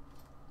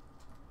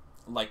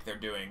 like they're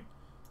doing.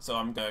 So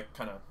I'm gonna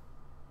kind of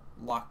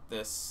lock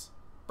this,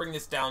 bring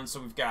this down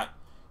so we've got,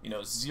 you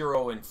know,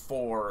 0 and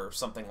 4 or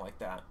something like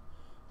that.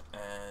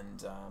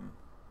 And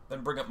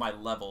then bring up my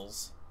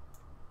levels.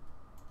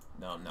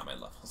 No, not my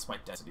levels, my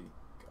density.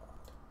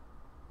 God.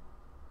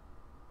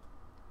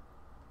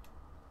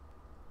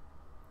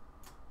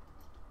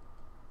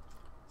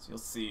 So you'll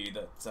see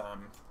that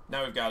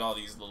now we've got all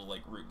these little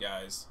like root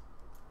guys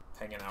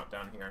hanging out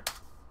down here.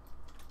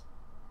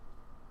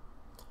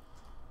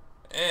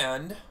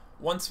 And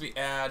once we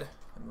add,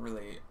 and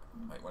really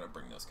might want to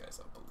bring those guys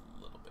up a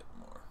little bit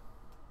more.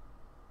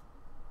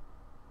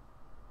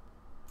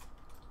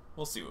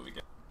 We'll see what we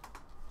get.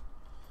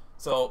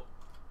 So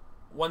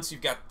once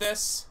you've got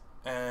this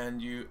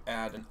and you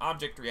add an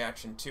object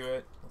reaction to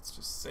it, let's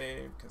just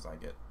save because I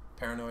get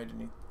paranoid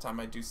anytime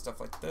I do stuff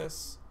like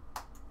this.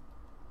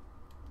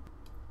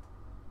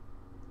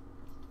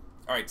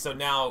 Alright, so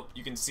now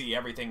you can see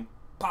everything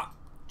pop,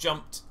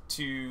 jumped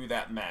to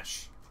that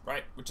mesh,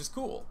 right? Which is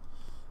cool.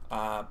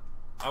 I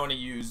want to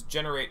use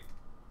generate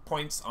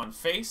points on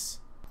face.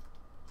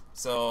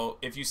 So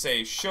if you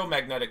say show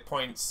magnetic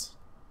points,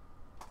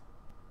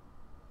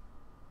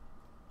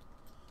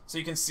 so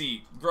you can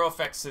see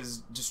GrowFX has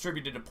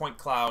distributed a point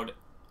cloud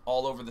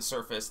all over the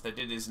surface that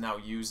it is now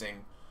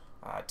using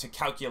to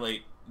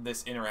calculate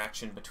this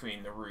interaction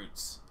between the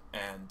roots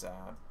and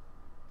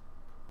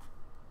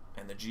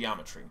the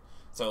geometry.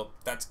 So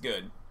that's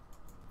good.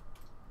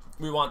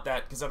 We want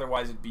that because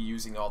otherwise it'd be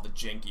using all the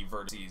janky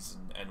vertices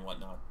and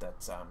whatnot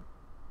that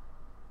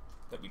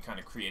we kind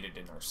of created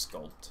in our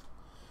sculpt.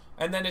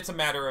 And then it's a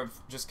matter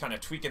of just kind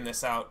of tweaking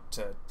this out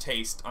to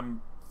taste.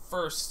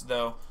 First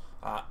though,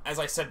 as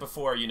I said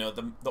before, you know,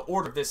 the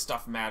order of this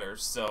stuff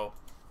matters. So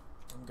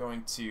I'm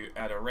going to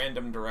add a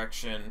random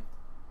direction.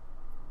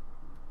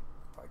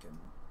 If I can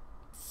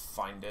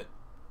find it.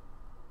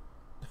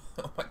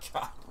 Oh my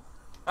god.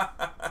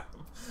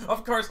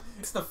 Of course,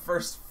 it's the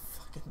first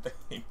fucking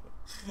thing.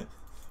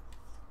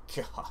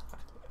 God.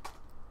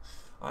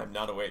 I'm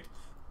not awake.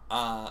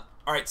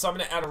 Alright, so I'm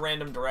going to add a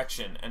random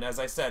direction. And as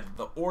I said,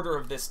 the order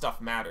of this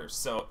stuff matters.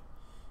 So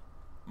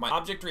my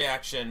object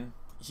reaction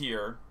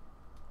here,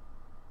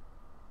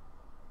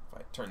 if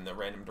I turn the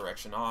random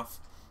direction off,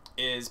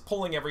 is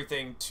pulling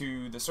everything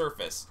to the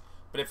surface.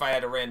 But if I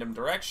add a random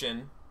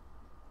direction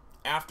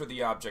after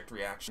the object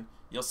reaction,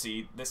 you'll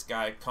see this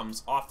guy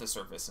comes off the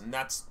surface. And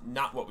that's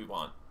not what we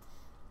want.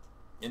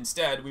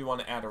 Instead, we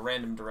want to add a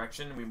random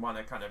direction. We want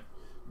to kind of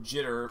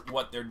jitter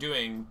what they're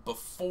doing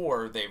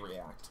before they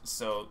react.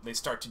 So they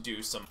start to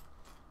do some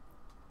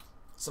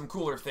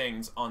cooler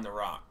things on the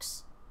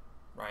rocks,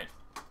 right?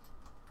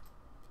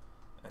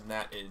 And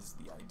that is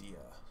the idea.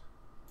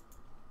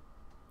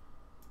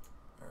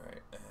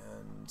 Alright,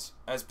 and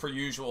as per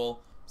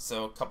usual,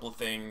 so a couple of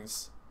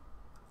things.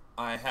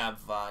 I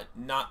have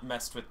not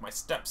messed with my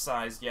step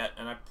size yet,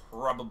 and I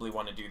probably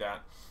want to do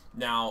that.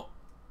 Now,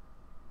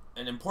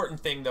 an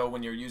important thing though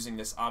when you're using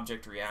this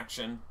object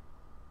reaction,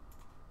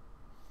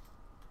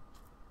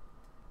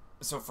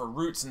 so for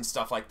roots and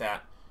stuff like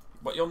that,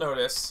 what you'll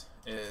notice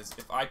is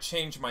if I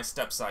change my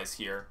step size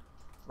here,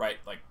 right,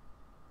 like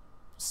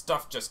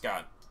stuff just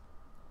got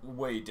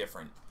way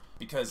different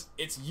because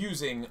it's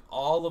using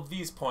all of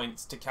these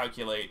points to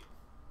calculate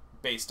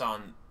based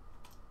on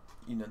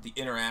you know, the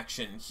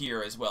interaction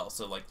here as well.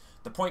 So like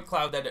the point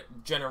cloud that it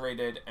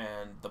generated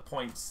and the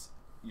points,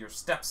 your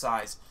step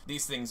size,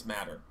 these things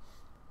matter.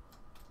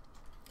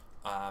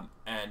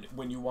 And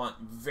when you want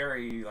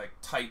very like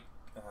tight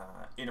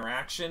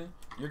interaction,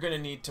 you're going to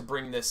need to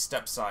bring this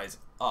step size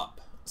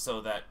up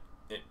so that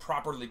it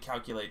properly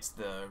calculates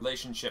the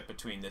relationship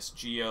between this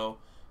geo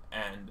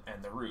and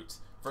the roots.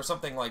 For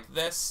something like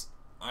this,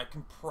 I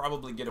can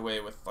probably get away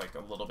with like a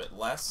little bit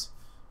less,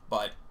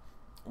 but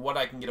what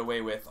I can get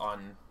away with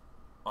on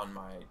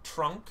my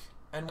trunk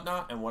and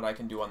whatnot, and what I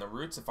can do on the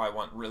roots if I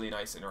want really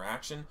nice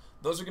interaction,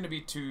 those are going to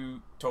be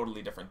two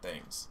totally different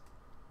things.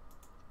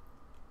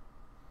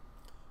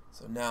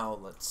 So now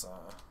let's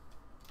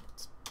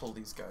pull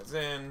these guys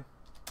in.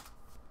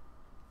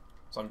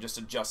 So I'm just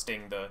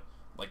adjusting the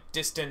like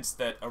distance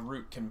that a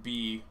root can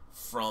be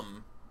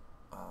from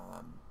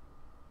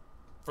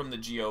the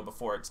geo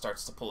before it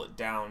starts to pull it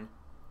down.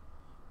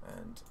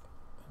 And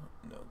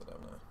I don't know that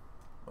I'm gonna,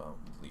 well,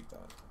 leave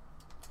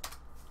that.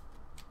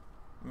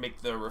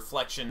 Make the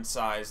reflection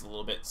size a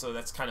little bit, so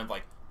that's kind of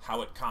like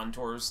how it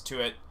contours to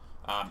it.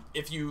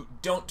 If you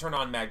don't turn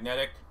on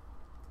magnetic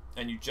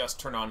and you just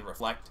turn on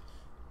reflect,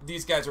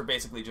 these guys are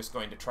basically just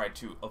going to try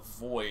to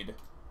avoid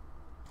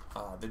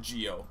the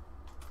geo.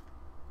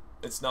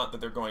 It's not that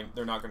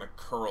they're not going to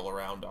curl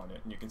around on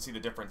it, and you can see the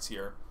difference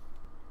here.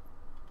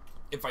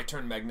 If I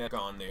turn magnetic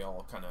on, they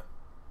all kind of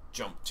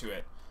jump to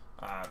it.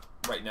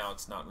 Right now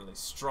it's not really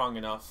strong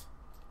enough,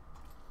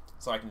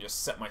 so I can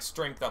just set my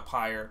strength up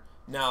higher.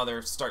 Now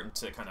they're starting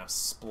to kind of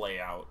splay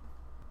out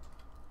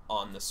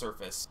on the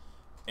surface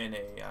in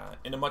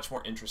a much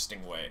more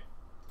interesting way,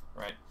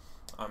 right?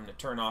 I'm going to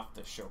turn off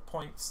the show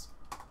points.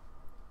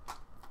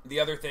 The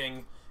other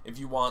thing, if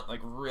you want like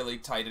really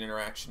tight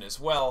interaction as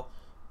well,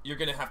 you're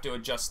going to have to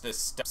adjust this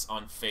steps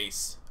on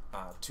face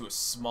to a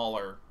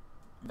smaller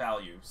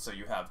value, so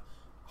you have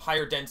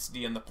higher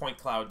density in the point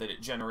cloud that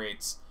it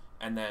generates,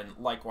 and then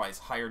likewise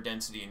higher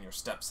density in your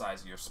step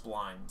size of your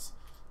splines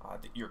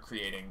that you're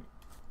creating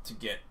to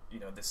get, you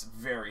know, this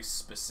very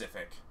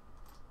specific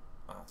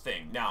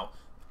thing. Now,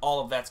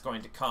 all of that's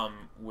going to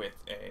come with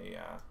a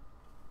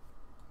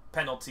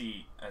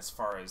penalty as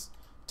far as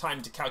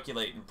time to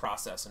calculate and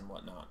process and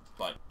whatnot,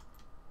 but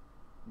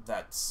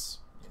that's,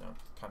 you know,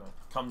 kind of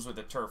comes with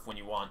the turf when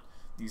you want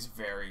these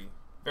very,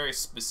 very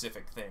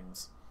specific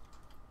things.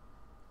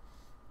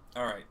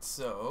 Alright,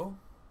 so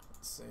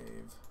let's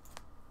save.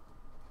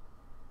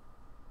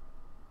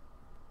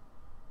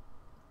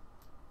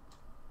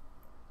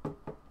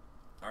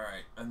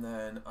 Alright, and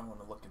then I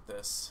want to look at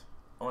this.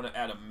 I want to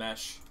add a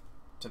mesh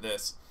to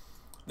this.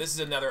 This is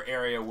another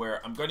area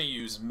where I'm going to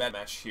use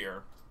mesh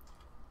here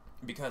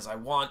because I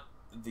want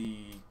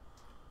the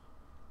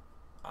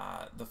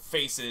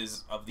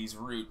faces of these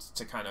roots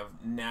to kind of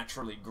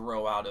naturally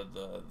grow out of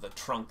the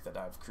trunk that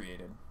I've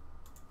created.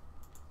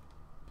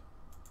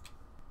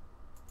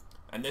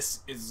 And this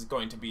is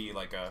going to be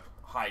like a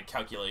high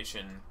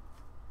calculation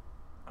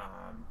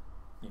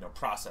you know,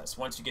 process.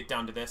 Once you get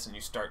down to this and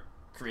you start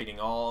creating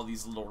all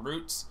these little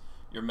roots,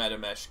 your meta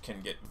mesh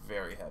can get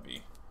very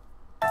heavy.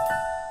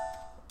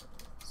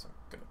 So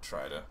I'm going to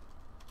try to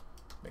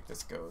make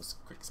this go as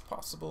quick as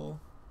possible.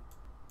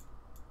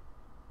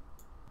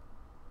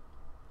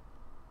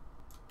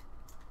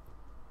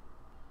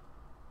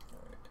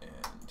 Alright,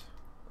 and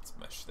let's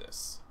mesh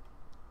this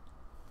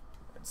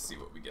and see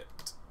what we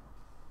get.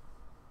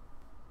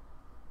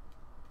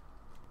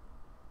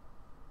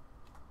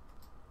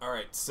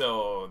 Alright,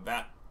 so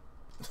that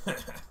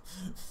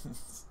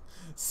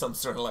some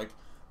sort of like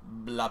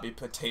blobby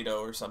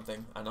potato or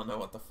something. I don't know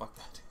what the fuck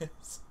that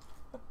is.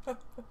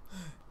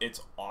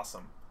 It's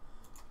awesome.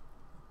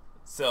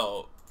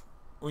 So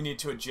we need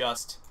to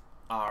adjust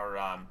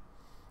our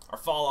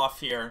fall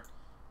off here.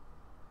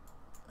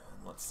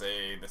 And let's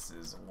say this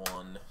is 1. I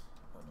don't know.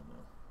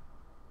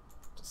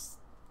 Just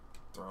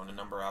throwing a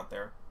number out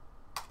there.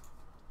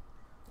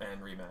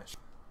 And remesh.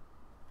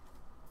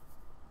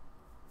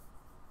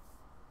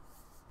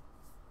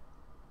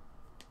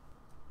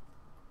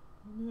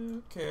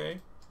 Okay.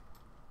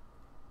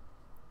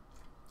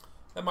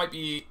 That might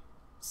be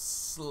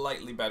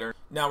slightly better.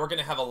 Now we're going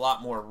to have a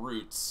lot more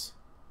roots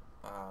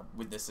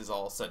when this is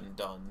all said and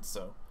done,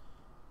 so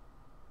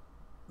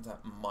that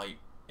might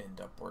end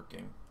up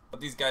working. But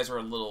these guys are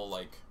a little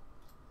like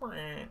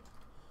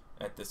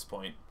at this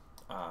point.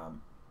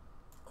 I'm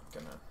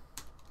going to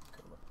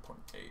go with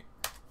 0.8.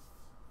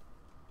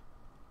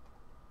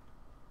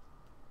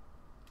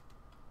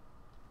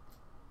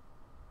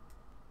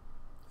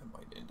 That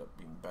might end up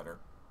being better.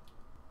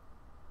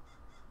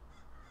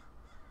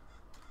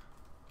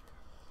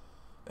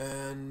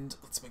 And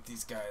let's make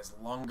these guys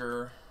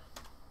longer.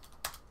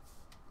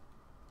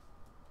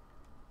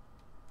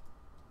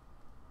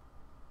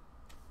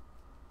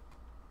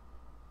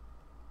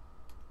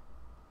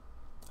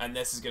 And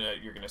this is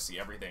you're gonna see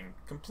everything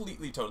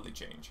completely, totally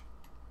change.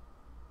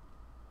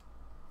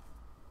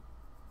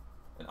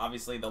 And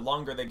obviously the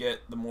longer they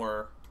get, the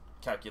more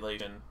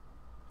calculation.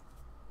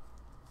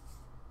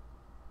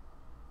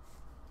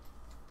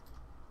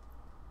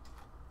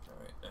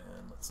 Alright,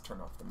 and let's Let's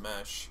turn off the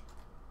mesh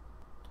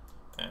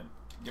and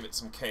give it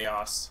some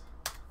chaos.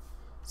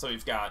 So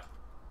we've got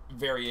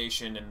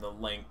variation in the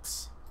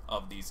lengths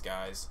of these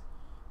guys.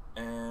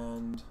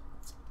 And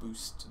let's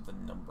boost the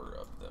number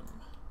of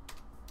them.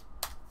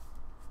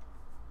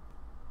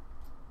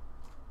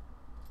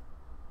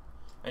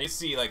 And you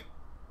see, like,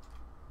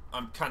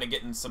 I'm kind of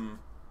getting some,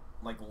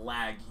 like,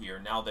 lag here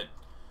now that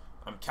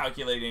I'm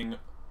calculating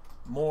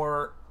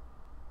more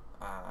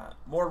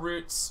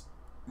roots,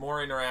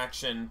 more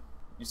interaction.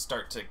 You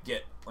start to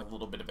get like, a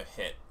little bit of a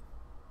hit.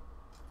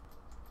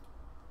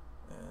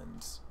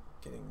 And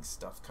getting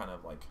stuff kind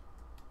of, like,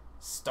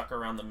 stuck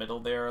around the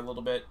middle there a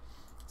little bit.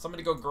 So I'm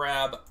going to go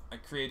grab, I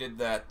created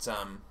that,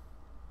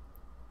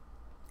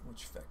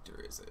 which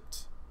vector is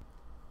it?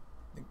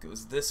 I think it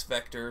was this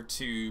vector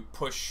to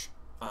push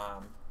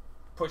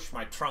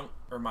my trunk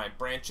or my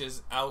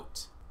branches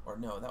out. Or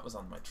no, that was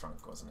on my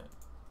trunk, wasn't it?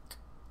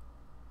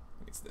 I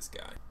think it's this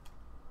guy.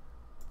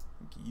 I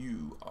think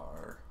you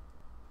are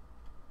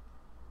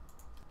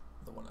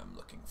the one I'm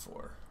looking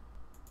for.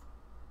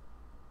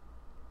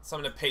 So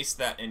I'm going to paste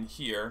that in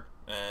here.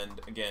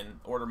 And again,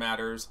 order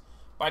matters.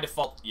 By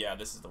default, yeah,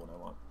 this is the one I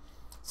want.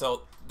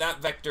 So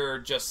that vector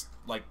just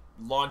like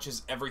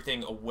launches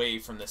everything away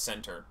from the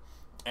center.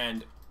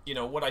 And you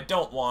know what I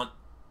don't want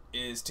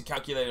is to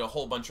calculate a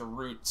whole bunch of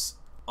roots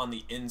on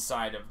the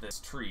inside of this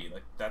tree.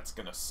 Like, that's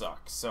gonna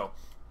suck. So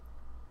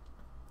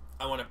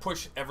I want to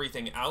push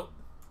everything out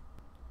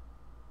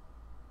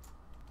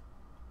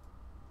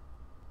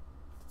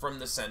from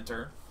the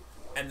center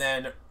and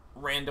then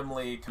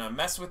randomly kind of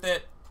mess with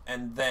it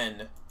and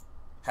then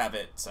have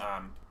it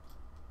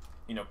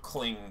you know,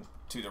 cling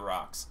to the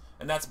rocks.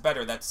 And that's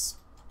better. That's,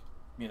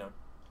 you know,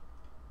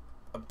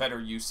 a better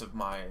use of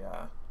my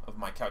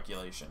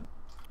calculation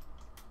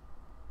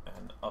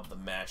and of the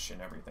mesh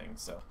and everything.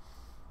 So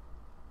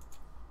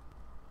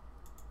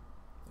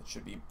it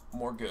should be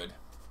more good.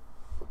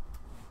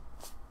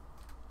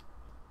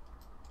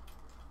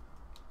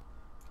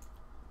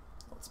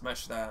 Let's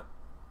mesh that.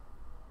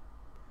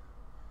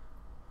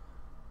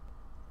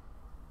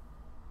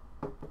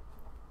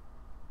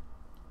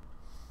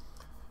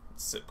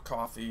 Let's sip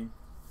coffee.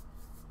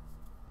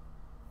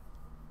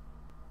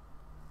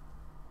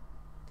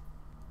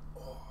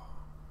 Oh,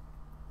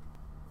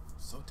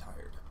 so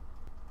tired.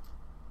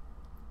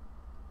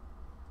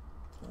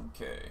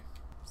 Okay,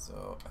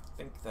 so I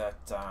think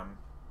that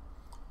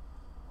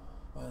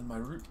my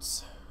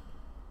roots.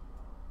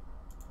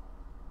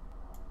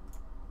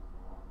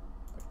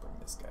 I bring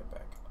this guy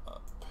back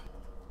up.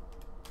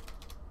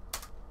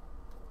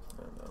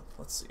 I don't know.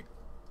 Let's see.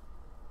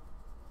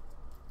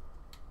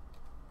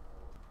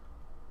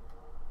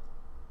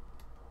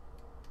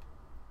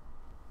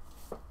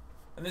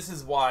 And this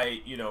is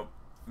why, you know,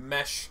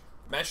 mesh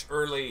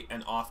early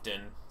and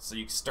often, so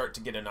you start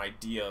to get an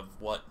idea of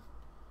what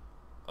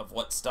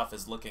stuff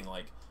is looking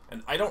like.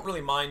 And I don't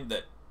really mind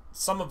that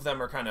some of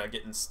them are kind of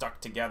getting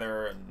stuck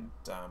together and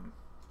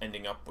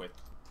ending up with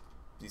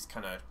these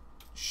kind of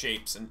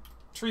shapes. And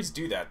trees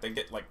do that. They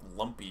get like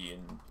lumpy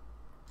and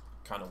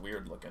kind of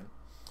weird looking.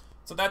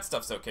 So that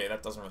stuff's okay.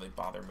 That doesn't really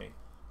bother me.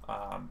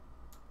 But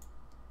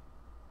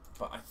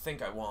I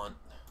think I want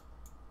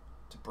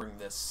to bring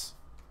this.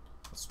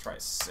 Let's try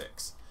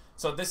 6.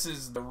 So this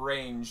is the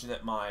range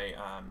that my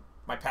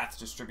my path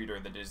distributor,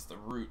 that is the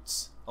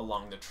roots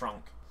along the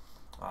trunk,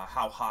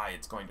 how high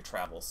it's going to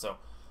travel. So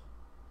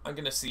I'm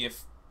going to see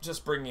if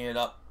just bringing it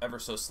up ever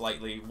so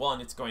slightly,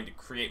 1, it's going to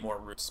create more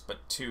roots,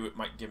 but 2, it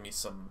might give me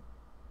some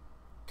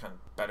kind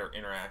of better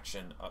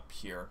interaction up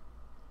here.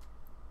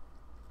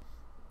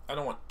 I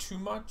don't want too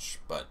much,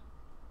 but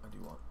I do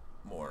want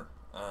more.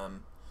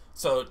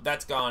 So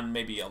that's gone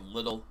maybe a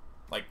little,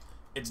 like,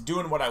 it's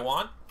doing what I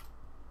want,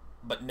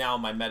 but now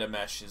my meta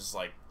mesh is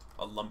like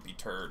a lumpy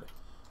turd.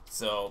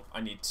 So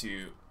I need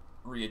to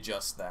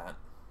readjust that.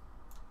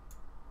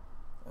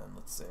 And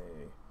let's say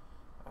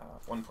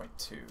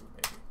 1.2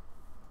 maybe.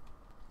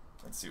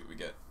 Let's see what we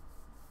get.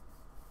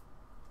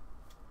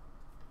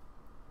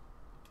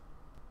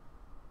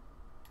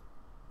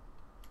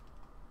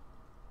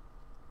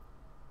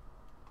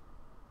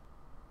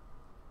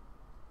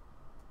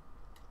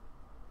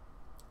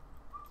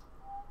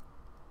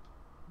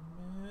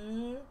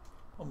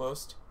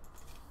 Almost.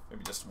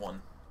 Maybe just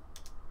 1.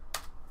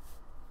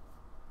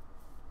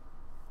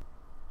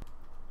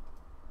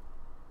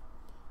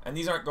 And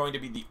these aren't going to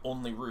be the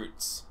only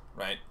roots,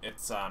 right?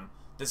 It's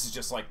this is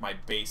just like my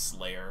base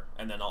layer,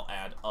 and then I'll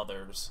add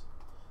others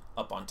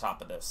up on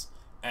top of this.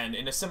 And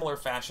in a similar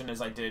fashion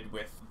as I did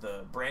with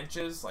the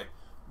branches, like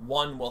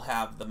 1 will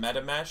have the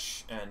meta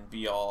mesh and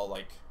be all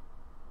like,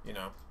 you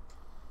know,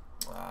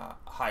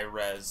 high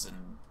res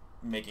and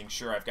making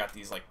sure I've got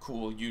these like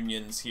cool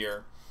unions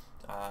here.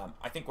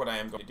 I think what I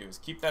am going to do is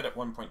keep that at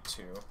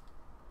 1.2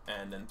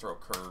 and then throw a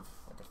curve,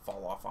 like a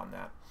fall off on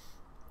that.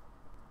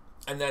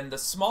 And then the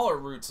smaller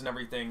roots and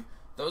everything,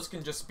 those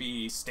can just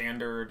be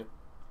standard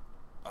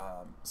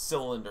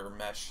cylinder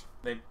mesh.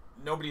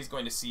 Nobody's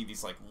going to see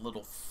these like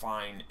little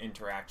fine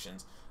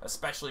interactions,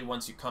 especially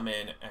once you come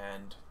in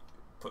and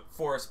put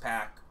forest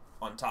pack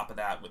on top of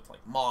that with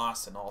like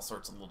moss and all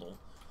sorts of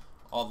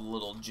all the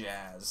little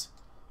jazz.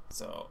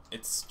 So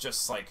it's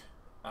just like,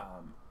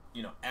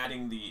 you know,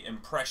 adding the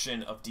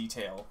impression of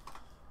detail.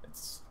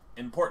 It's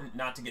important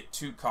not to get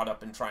too caught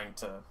up in trying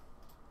to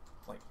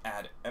like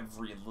add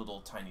every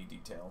little tiny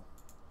detail.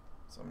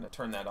 So I'm going to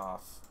turn that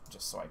off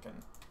just so I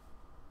can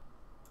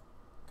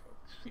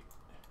go.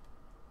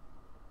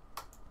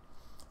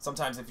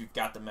 Sometimes if you've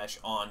got the mesh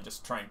on,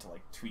 just trying to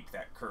like tweak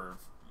that curve,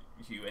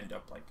 you end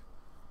up like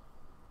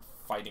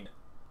fighting it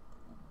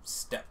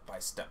step by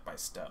step by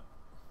step.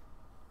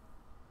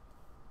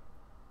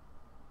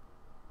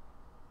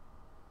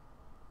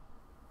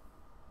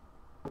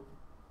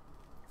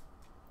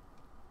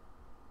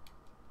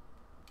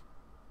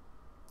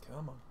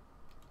 Come on.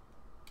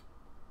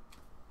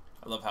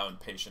 I love how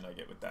impatient I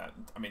get with that.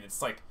 I mean,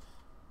 it's like,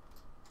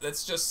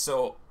 that's just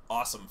so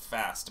awesome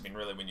fast. I mean,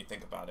 really, when you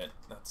think about it,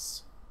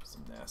 that's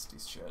some nasty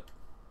shit.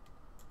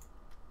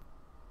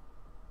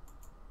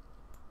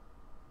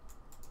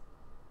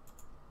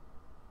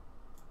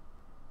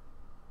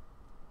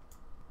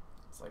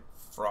 It's like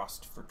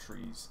frost for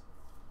trees.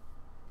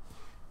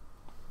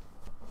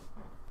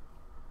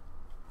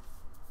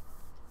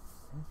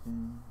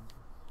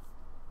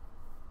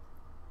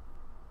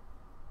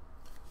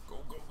 Go,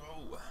 go,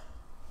 go.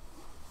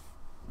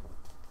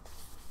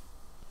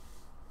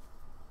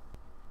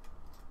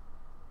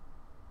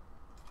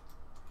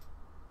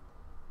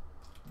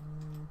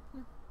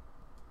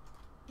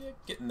 Yeah,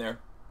 getting there.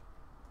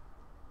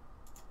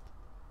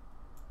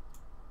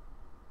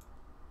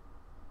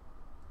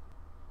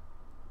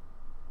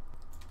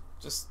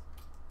 Just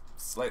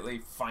slightly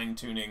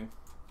fine-tuning.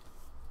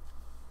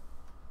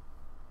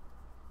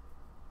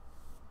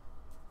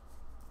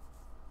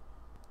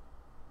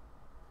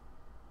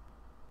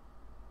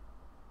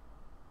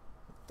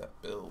 That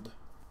build.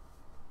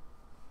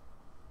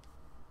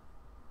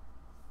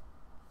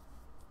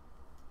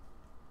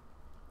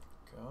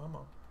 Come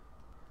on.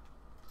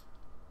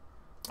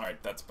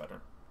 Alright, that's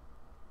better.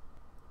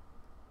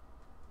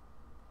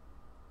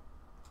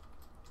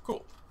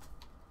 Cool.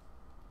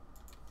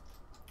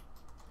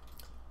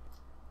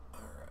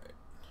 Alright.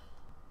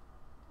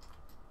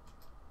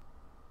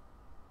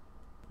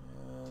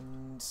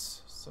 And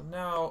so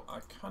now I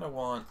kind of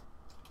want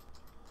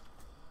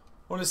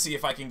to see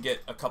if I can get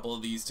a couple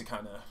of these to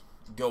kind of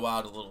go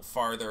out a little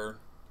farther.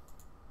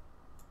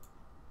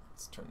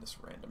 Let's turn this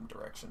random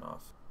direction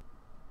off.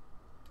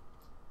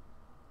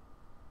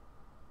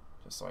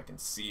 Just so I can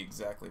see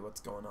exactly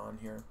what's going on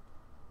here.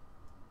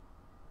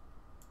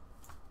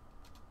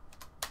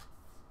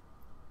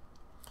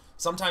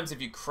 Sometimes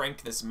if you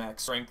crank this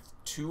max strength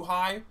too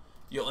high,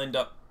 you'll end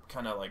up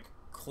kind of like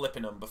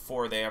clipping them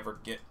before they ever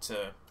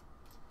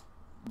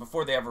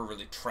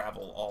really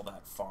travel all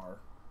that far.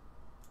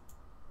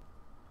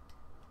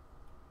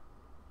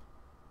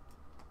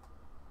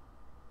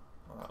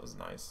 Oh, that was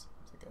nice.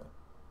 It's like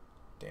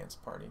a dance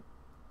party.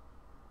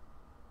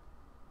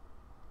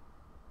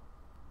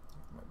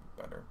 Might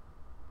be better.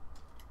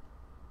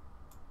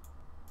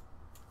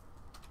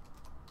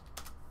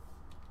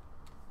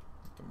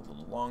 Make them a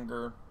little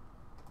longer.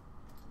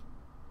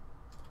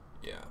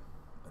 Yeah,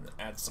 and then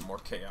add some more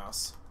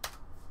chaos.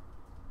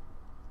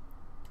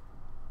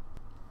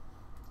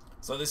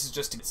 So this is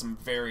just to get some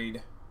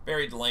varied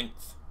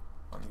length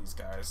on these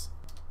guys.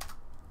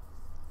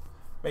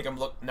 Make them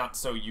look not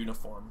so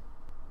uniform.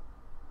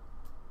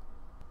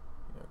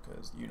 You know,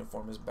 because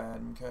uniform is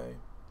bad, okay?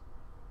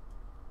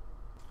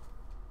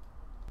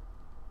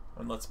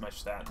 And let's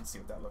mesh that and see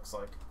what that looks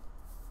like.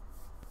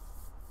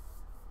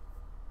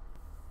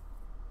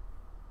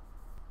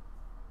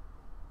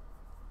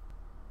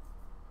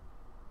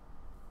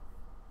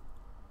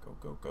 Go,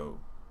 go, go.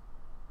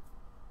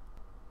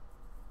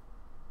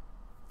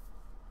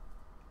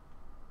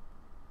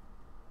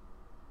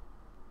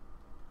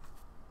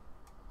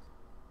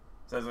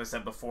 So as I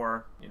said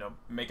before, you know,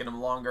 making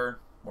them longer,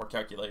 more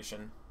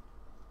calculation.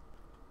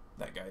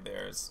 That guy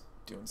there is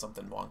doing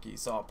something wonky,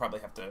 so I'll probably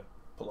have to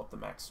pull up the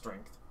max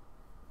strength.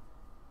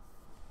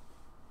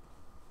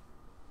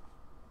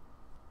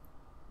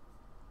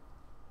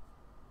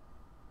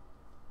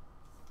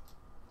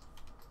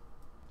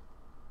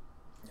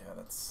 Yeah,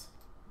 that's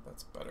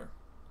better.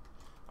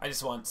 I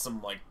just want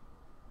some like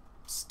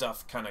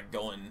stuff kind of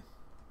going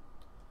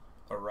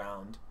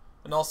around.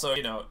 And also,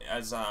 you know,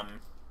 as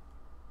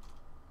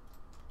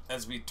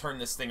we turn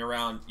this thing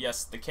around,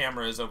 yes, the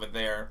camera is over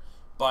there,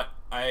 but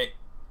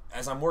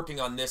as I'm working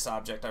on this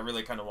object, I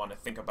really kind of want to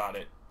think about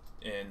it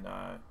in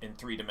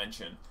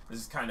 3-dimension. This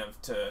is kind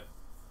of to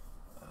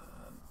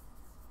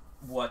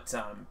what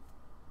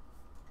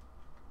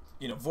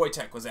you know,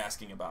 Wojtek was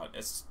asking about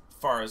as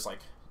far as like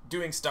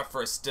doing stuff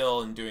for a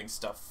still and doing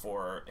stuff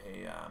for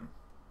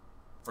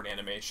an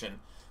animation.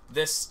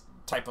 This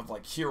type of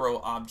like hero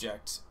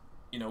object,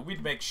 you know,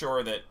 we'd make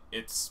sure that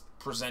it's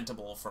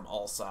presentable from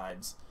all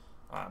sides.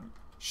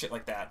 Shit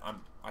like that,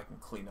 I can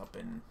clean up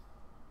in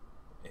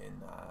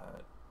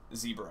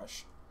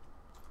Zbrush.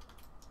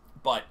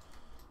 But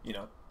you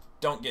know,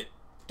 don't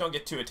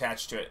get too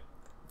attached to it.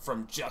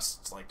 from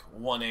just like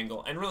one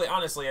angle. And really,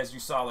 honestly, as you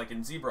saw like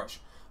in ZBrush,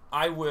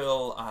 I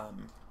will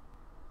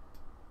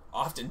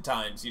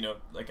oftentimes, you know,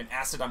 like an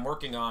asset I'm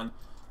working on,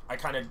 I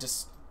kind of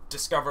just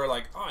discover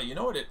like, oh, you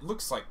know what, it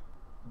looks like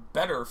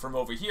better from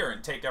over here,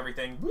 and take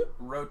everything, whoop,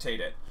 rotate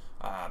it.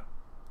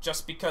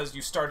 Just because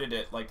you started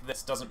it like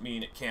this doesn't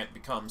mean it can't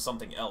become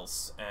something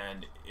else.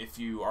 And if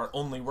you are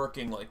only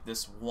working like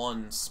this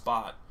one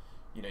spot,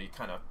 you know, you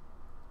kind of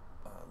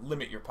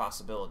limit your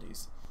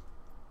possibilities.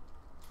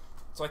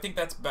 So I think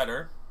that's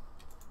better.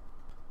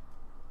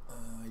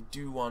 I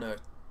do want to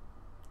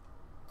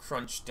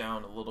crunch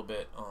down a little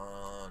bit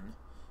on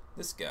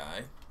this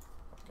guy.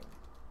 Okay.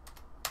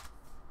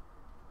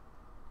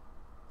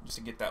 Just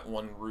to get that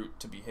one root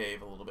to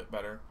behave a little bit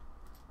better.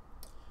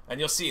 And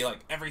you'll see, like,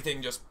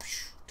 everything just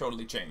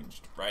totally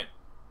changed, right?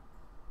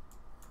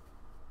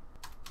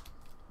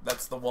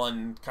 That's the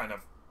one kind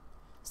of,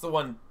 it's the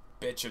one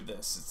bitch of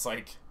this. It's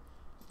like,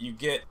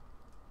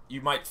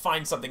 you might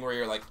find something where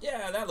you're like,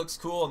 yeah, that looks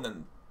cool, and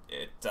then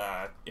it,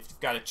 if you've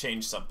got to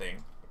change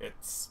something,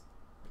 it's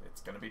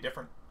gonna be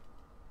different.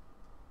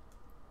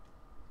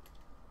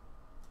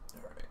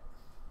 Alright,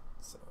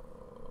 so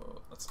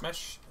let's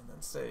mesh, and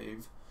then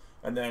save.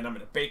 And then I'm going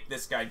to bake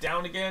this guy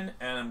down again,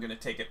 and I'm going to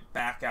take it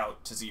back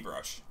out to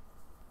ZBrush.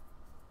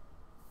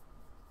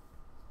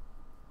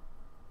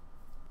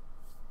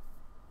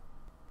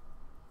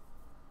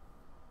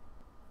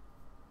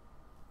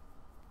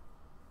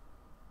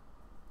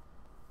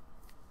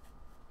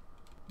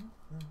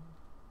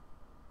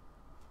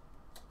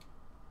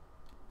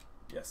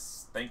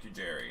 Yes, thank you,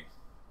 Jerry.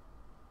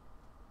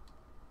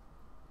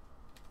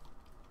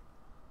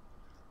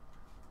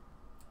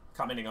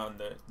 Commenting on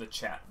the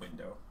chat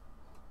window.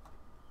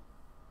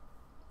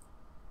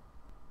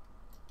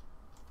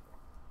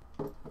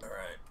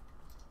 Alright.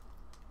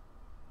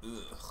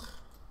 Ugh.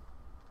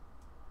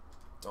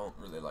 Don't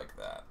really like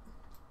that.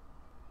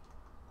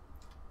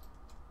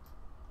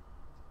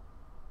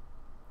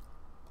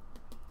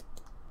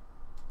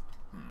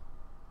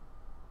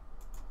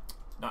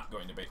 Not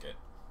going to bake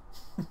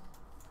it.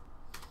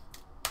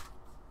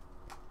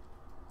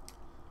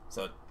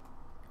 So,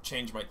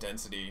 change my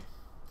density.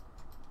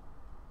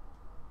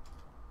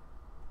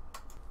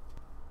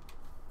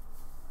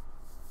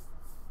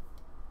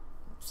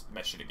 Let's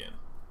mesh it again.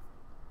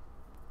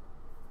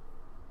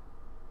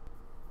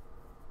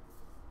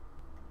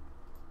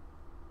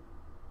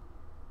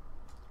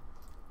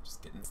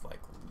 Getting this like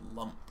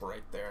lump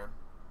right there.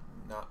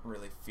 Not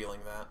really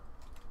feeling that.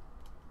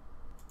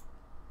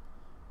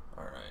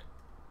 Alright.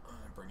 I'm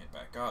gonna bring it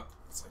back up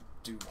because I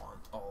do want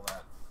all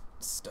that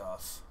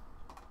stuff.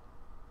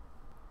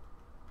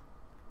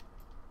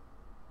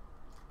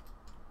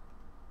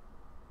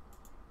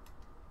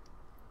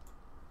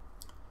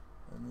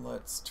 And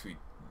let's tweak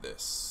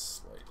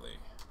this slightly.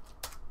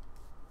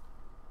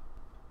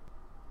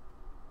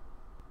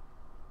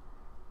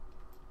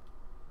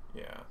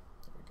 Yeah.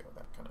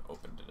 That kind of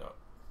opened it up.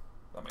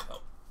 That might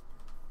help.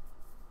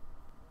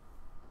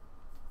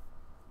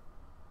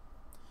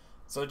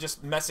 So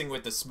just messing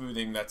with the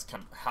smoothing, that's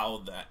kind of how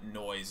that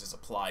noise is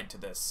applied to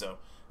this. So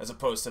as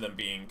opposed to them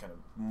being kind of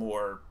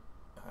more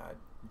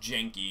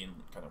janky and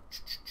kind of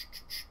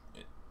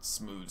it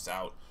smooths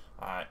out,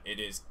 it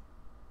is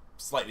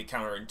slightly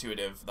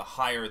counterintuitive. The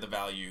higher the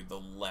value, the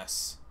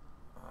less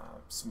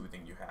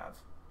smoothing you have.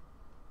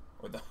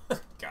 Or the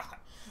God,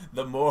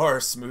 the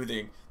more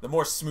smoothing, the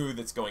more smooth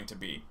it's going to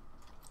be.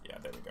 Yeah,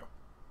 there we go.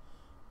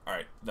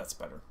 Alright, that's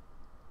better.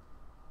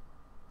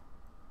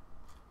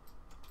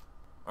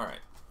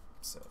 Alright,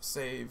 so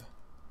save.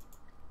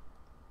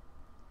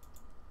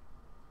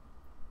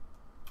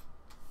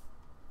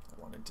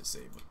 I wanted to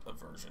save a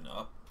version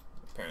up.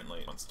 Apparently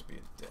it wants to be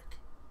a dick.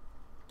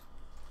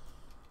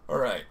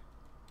 Alright.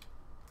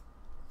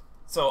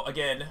 So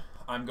again,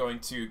 I'm going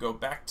to go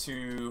back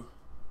to...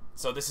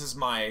 So this is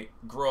my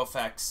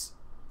GrowFX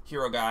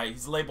hero guy.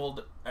 He's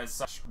labeled as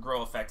such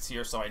GrowFX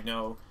here, so I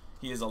know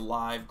he is a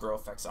live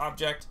GrowFX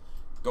object.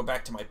 Go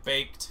back to my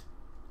baked.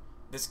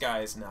 This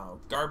guy is now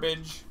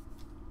garbage.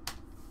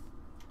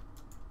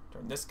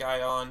 Turn this guy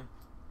on.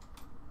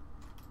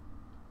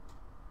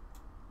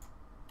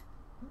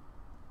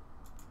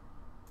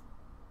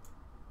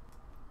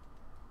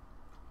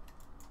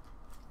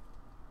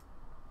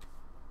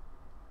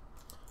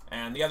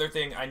 And the other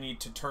thing, I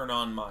need to turn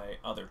on my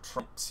other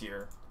trunks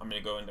here. I'm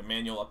going to go into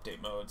manual update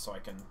mode so I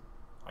can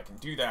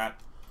do that.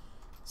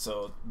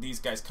 So these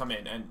guys come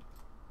in, and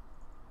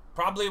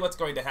probably what's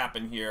going to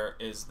happen here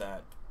is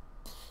that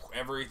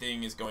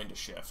everything is going to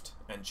shift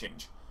and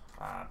change.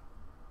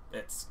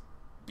 It's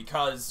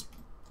because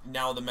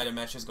now the meta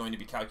mesh is going to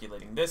be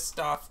calculating this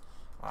stuff,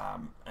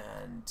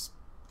 and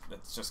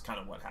that's just kind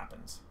of what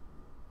happens.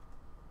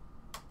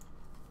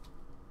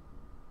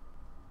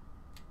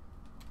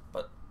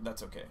 But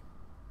that's okay.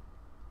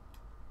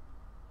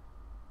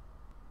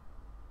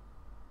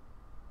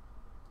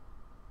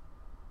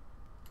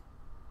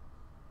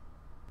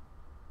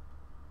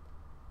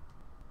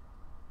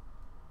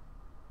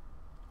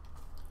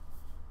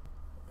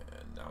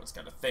 And now it's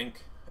got to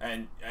think,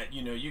 and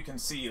you know, you can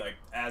see like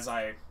as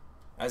I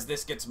as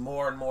this gets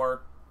more and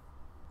more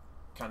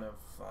kind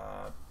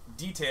of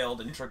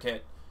detailed and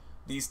intricate,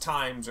 these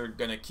times are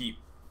going to keep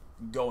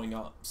going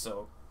up.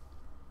 So,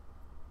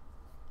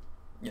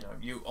 you know,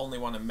 you only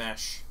want to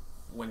mesh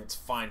when it's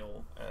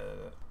final,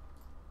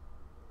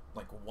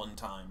 like one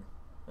time,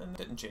 and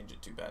didn't change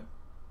it too bad.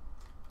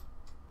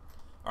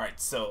 Alright,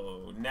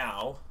 so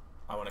now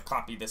I want to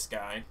copy this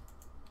guy.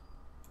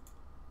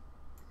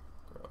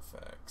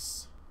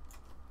 VFX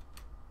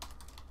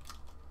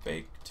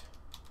baked.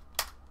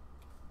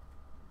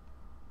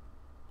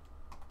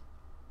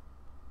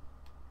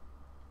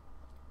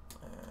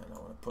 And I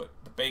want to put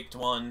the baked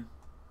one,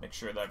 make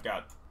sure that I've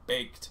got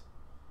baked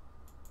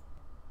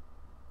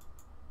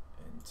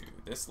into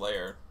this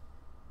layer.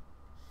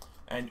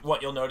 And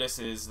what you'll notice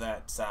is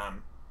that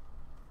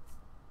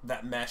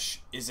that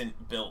mesh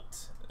isn't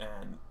built,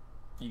 and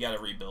you got to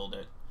rebuild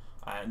it.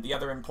 And the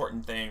other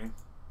important thing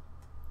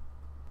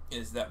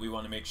is that we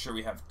want to make sure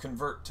we have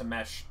convert to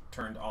mesh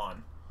turned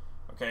on.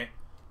 Okay,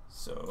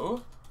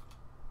 so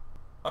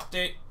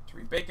update to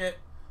rebake it.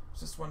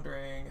 Just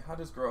wondering, how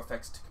does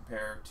GrowFX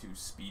compare to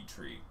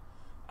Session3?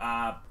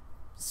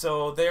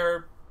 So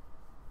they're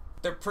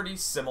pretty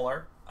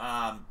similar.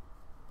 I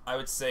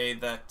would say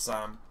that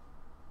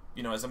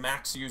you know, as a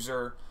Max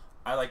user,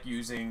 I like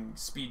using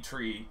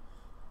Session3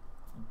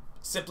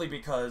 simply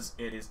because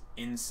it is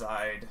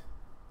inside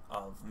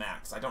of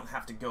Max. I don't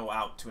have to go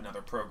out to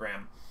another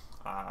program.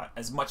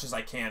 As much as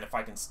I can, if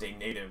I can stay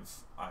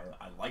native,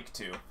 I like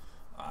to.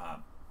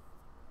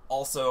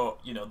 Also,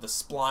 you know, the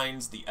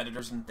splines, the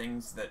editors and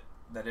things that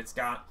it's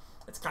got,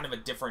 it's kind of a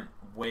different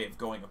way of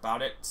going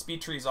about it.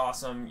 Session3 is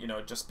awesome, you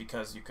know, just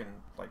because you can,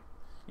 like,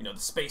 you know, the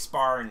space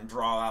bar and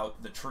draw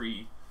out the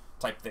tree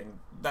type thing.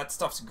 That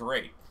stuff's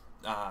great.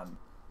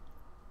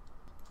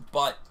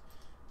 But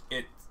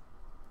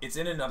it's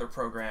in another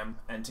program,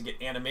 and to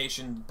get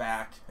animation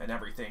back and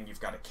everything, you've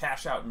got to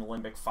cache out an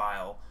Limbic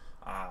file.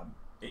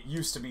 It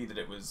used to be that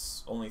it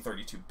was only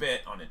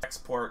 32-bit on its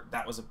export.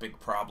 That was a big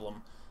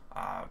problem.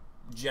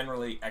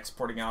 Generally,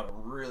 exporting out a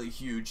really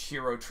huge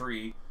hero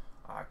tree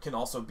can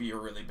also be a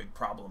really big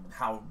problem, and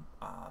how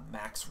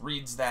Max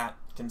reads that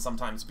can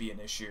sometimes be an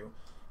issue.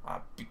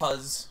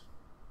 Because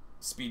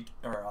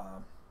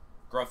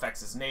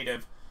GrowFX is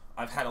native,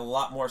 I've had a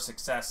lot more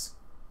success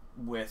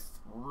with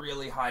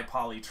really high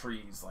poly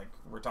trees, like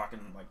we're talking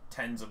like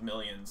tens of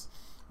millions,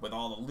 with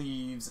all the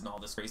leaves and all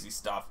this crazy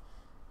stuff.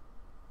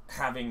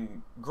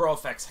 Having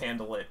GrowFX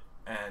handle it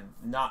and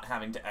not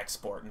having to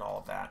export and all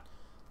of that,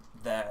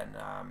 then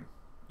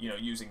you know,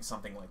 using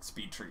something like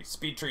Session3.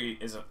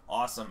 Session3 is an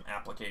awesome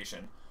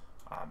application.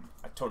 I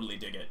totally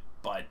dig it,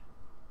 but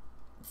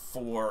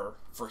for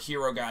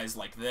hero guys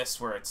like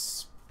this, where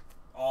it's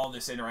all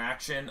this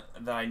interaction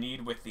that I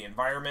need with the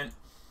environment,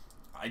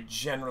 I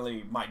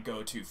generally, my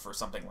go-to for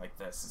something like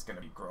this is going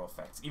to be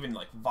GrowFX. Even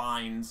like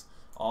vines,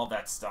 all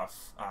that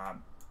stuff.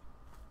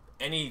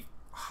 Any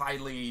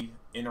highly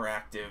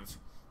interactive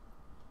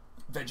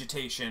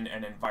vegetation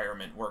and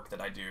environment work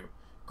that I do,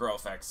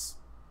 GrowFX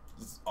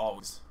is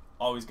always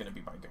going to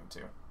be my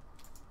go-to.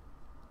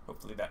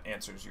 Hopefully that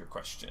answers your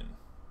question.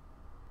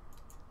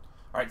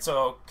 Alright,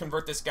 so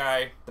convert this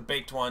guy, the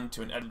baked one,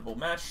 to an editable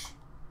mesh.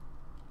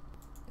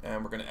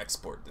 And we're going to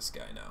export this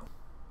guy now.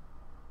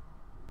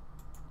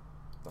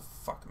 The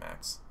fuck,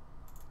 Max?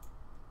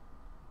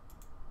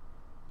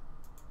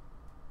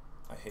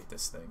 I hate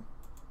this thing.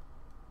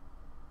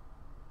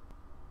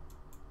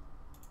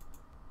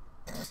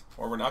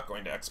 Or we're not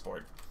going to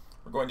export.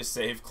 We're going to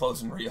save,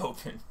 close, and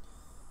reopen.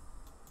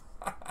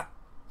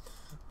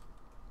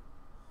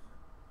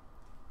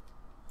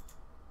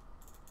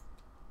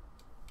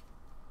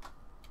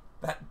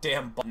 That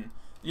damn button.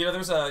 You know,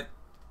 there's a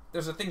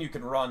thing you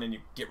can run and you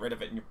get rid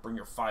of it and you bring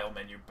your file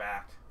menu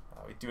back.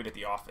 We do it at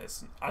the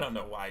office. I don't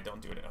know why I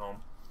don't do it at home.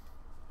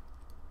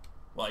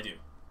 Well, I do,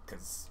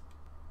 because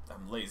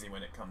I'm lazy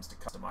when it comes to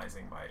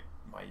customizing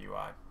my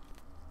UI.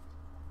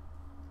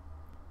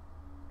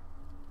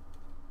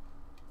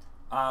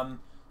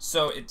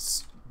 So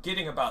it's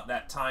getting about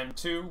that time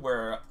too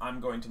where I'm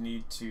going to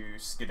need to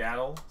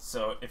skedaddle.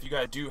 So if you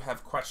guys do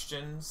have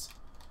questions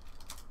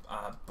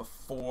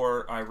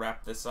before I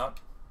wrap this up,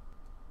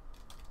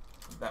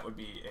 that would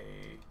be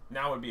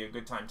now would be a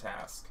good time to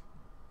ask.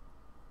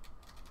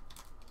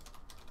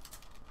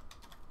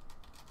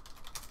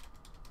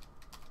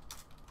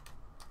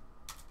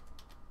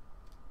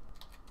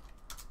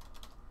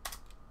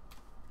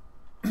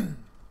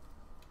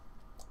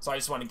 So I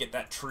just want to get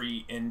that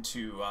tree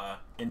into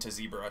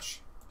Zbrush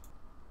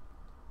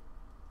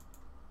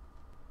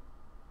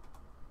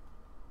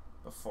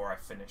before I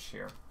finish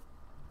here.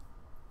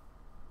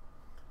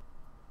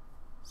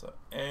 So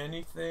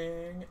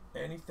anything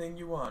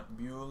you want,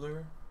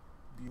 Bueller.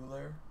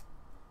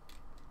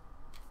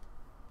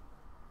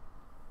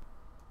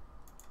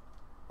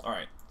 All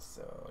right,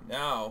 so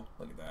now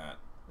look at that.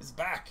 It's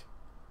back.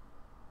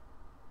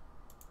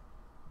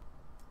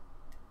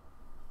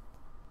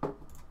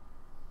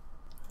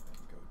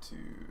 To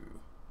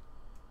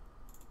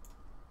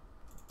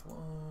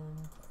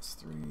Month1, class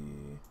 3,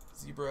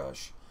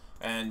 Zbrush,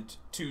 and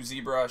to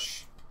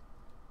Zbrush,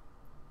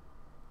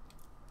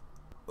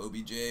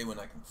 OBJ when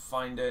I can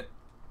find it.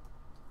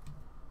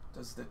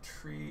 Does the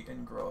tree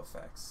in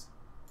GrowFX?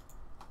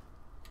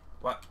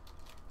 What?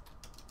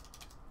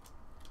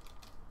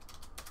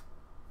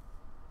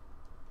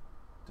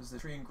 Does the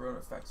tree in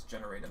GrowFX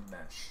generate a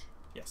mesh?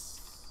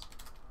 Yes.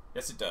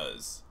 Yes, it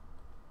does.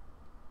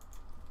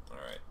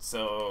 Alright,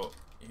 so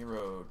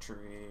hero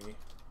tree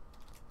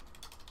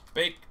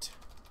baked.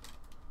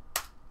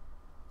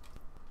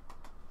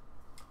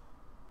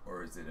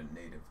 Or is it a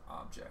native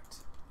object?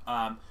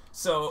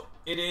 So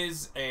it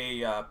is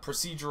a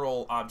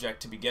procedural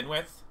object to begin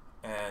with,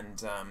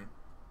 and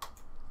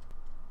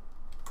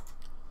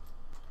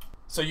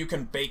so you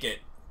can bake it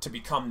to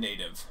become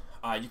native.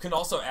 You can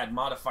also add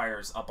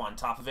modifiers up on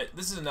top of it.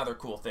 This is another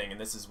cool thing, and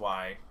this is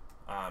why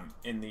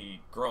in the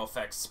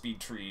GrowFX speed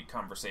tree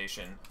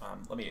conversation,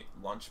 let me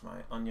launch my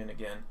onion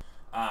again.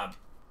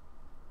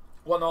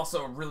 One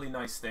also really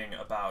nice thing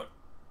about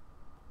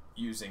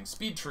using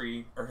speed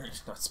tree, or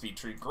not speed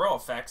tree,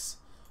 GrowFX,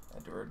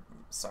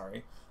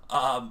 sorry,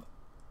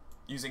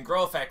 using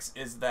GrowFX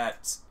is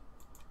that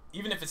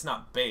even if it's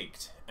not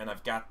baked, and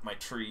I've got my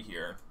tree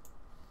here,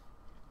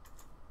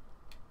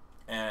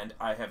 and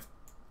I have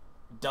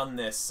done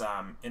this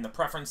in the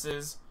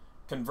preferences,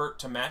 convert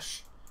to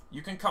mesh,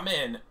 you can come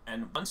in,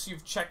 and once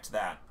you've checked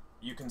that,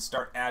 you can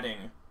start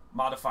adding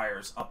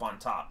modifiers up on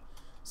top.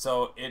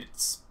 So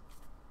it's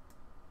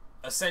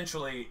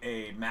essentially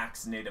a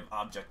max native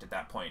object at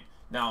that point.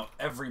 Now,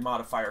 every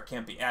modifier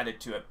can't be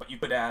added to it, but you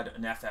could add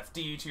an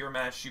FFD to your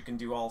mesh, you can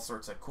do all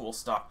sorts of cool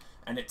stuff,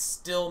 and it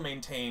still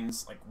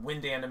maintains like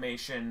wind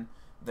animation,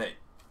 that,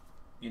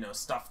 you know,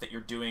 stuff that you're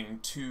doing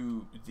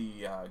to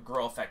the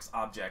GrowFX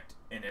object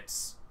in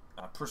its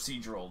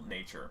procedural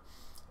nature.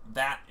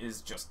 That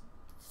is just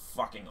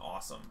fucking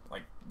awesome.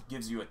 Like,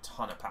 gives you a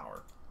ton of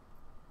power.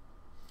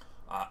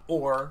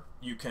 Or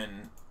you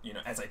can, you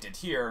know, as I did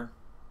here,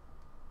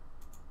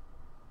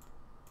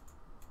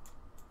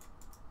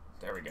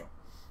 there we go.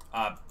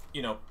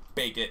 You know,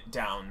 bake it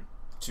down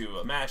to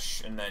a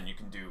mesh, and then you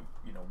can do,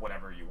 you know,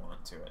 whatever you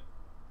want to it.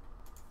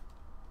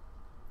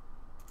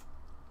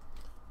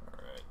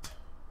 Alright.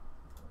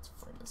 Let's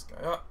frame this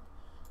guy up.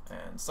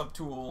 And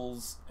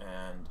subtools,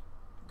 and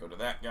go to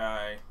that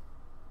guy.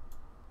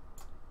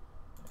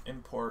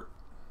 Import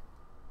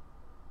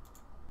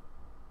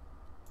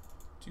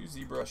to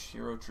Zbrush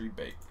hero tree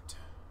baked.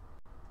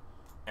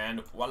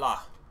 And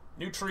voila!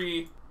 New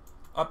tree,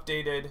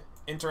 updated,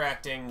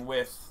 interacting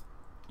with,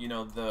 you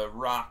know, the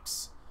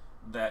rocks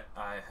that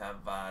I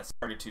have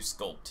started to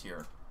sculpt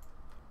here.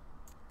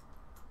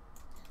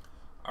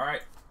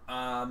 Alright,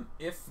 I'm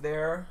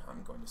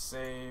going to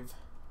save.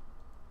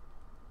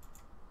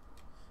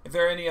 If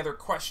there are any other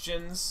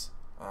questions,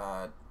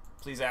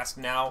 please ask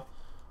now.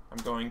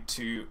 I'm going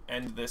to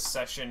end this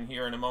session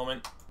here in a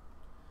moment.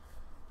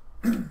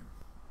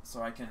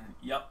 So I can,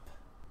 yup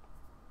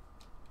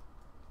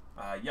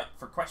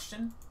for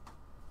question.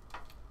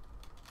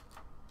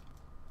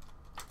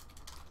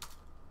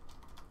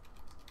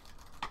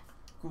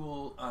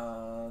 Cool.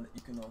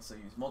 You can also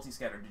use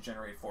multi-scatter to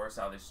generate forest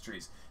out of these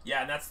trees.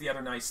 Yeah, and that's the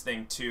other nice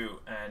thing too,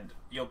 and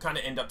you'll kind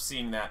of end up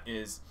seeing that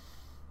is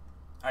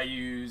I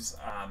use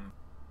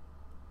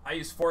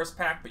forest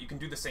pack, but you can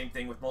do the same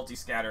thing with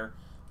multi-scatter.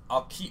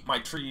 I'll keep my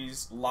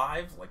trees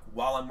live, like,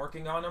 while I'm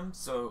working on them,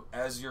 so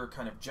as you're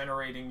kind of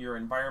generating your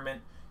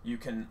environment, you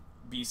can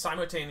be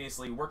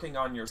simultaneously working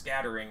on your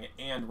scattering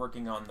and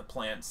working on the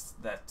plants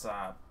that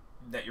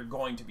that you're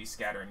going to be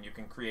scattering. You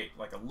can create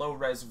like a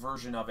low-res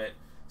version of it,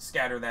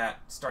 scatter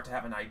that, start to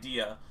have an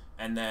idea,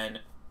 and then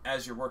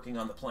as you're working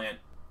on the plant,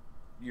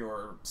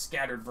 your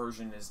scattered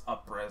version is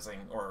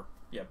up-resing, or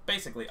yeah,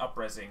 basically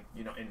up-resing,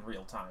 you know, in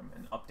real time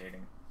and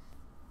updating.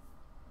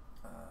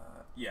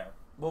 Yeah,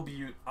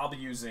 I'll be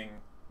using,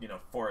 you know,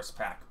 forest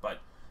pack, but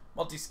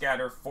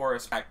multi-scatter,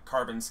 forest pack,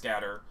 carbon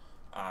scatter,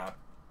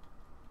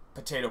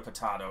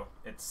 potato,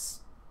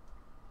 it's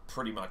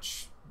pretty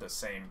much the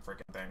same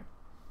freaking thing.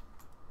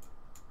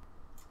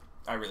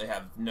 I really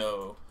have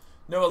no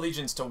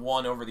allegiance to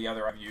one over the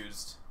other. I've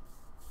used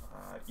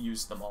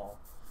them all,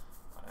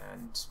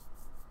 and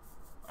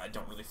I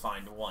don't really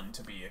find one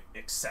to be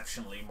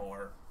exceptionally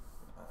more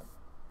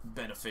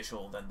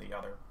beneficial than the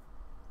other.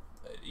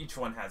 Each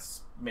one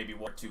has maybe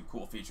one or two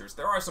cool features.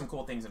 There are some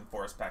cool things in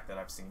Forest Pack that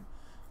I've seen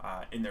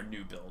in their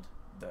new build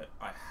that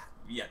I have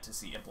yet to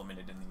see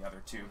implemented in the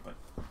other two, but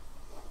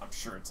I'm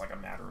sure it's like a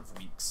matter of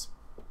weeks.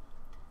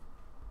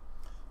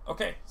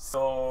 Okay,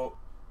 so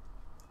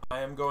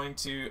I am going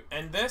to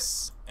end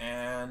this,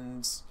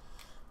 and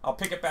I'll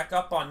pick it back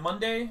up on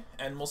Monday,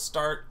 and we'll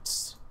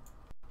start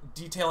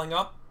detailing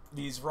up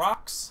these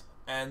rocks,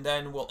 and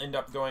then we'll end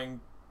up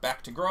going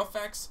back to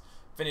GrowFX,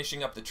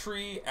 finishing up the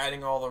tree,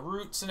 adding all the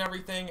roots and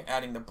everything,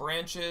 adding the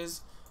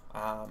branches,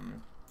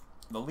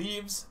 the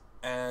leaves,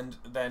 and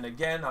then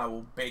again I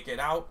will bake it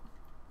out,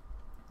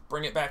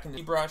 bring it back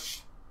into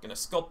Zbrush, gonna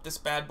sculpt this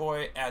bad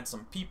boy, add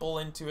some people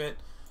into it,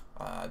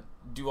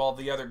 do all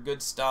the other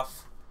good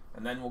stuff,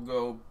 and then we'll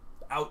go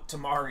out to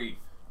Mari,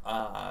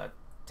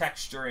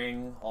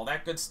 texturing, all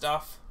that good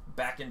stuff,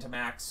 back into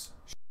Max,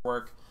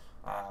 work,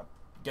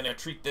 Gonna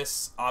treat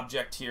this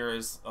object here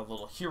as a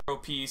little hero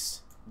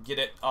piece, get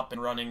it up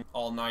and running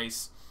all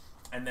nice,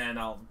 and then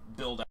I'll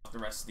build out the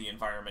rest of the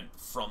environment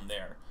from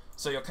there.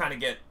 So you'll kind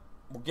of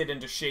we'll get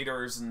into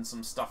shaders and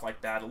some stuff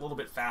like that a little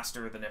bit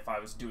faster than if I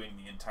was doing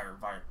the entire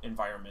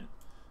environment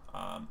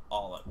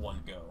all at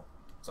one go.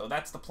 So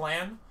that's the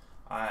plan.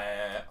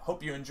 I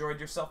hope you enjoyed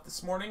yourself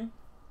this morning,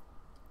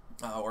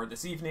 or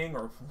this evening,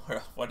 or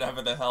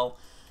whatever the hell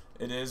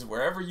it is,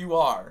 wherever you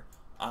are.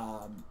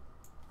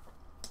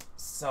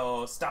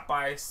 So stop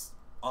by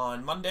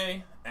on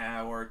Monday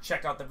or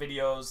check out the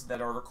videos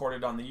that are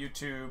recorded on the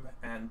YouTube,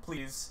 and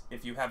please,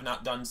 if you have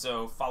not done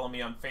so, follow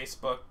me on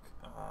Facebook,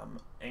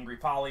 Angry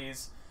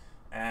Polys,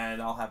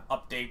 and I'll have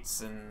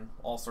updates and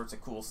all sorts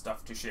of cool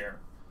stuff to share.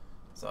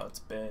 So it's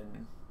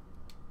been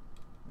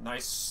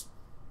nice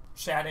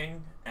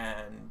chatting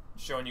and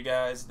showing you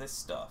guys this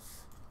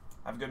stuff.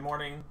 Have a good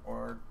morning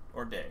or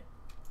day.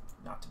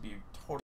 Not to be totally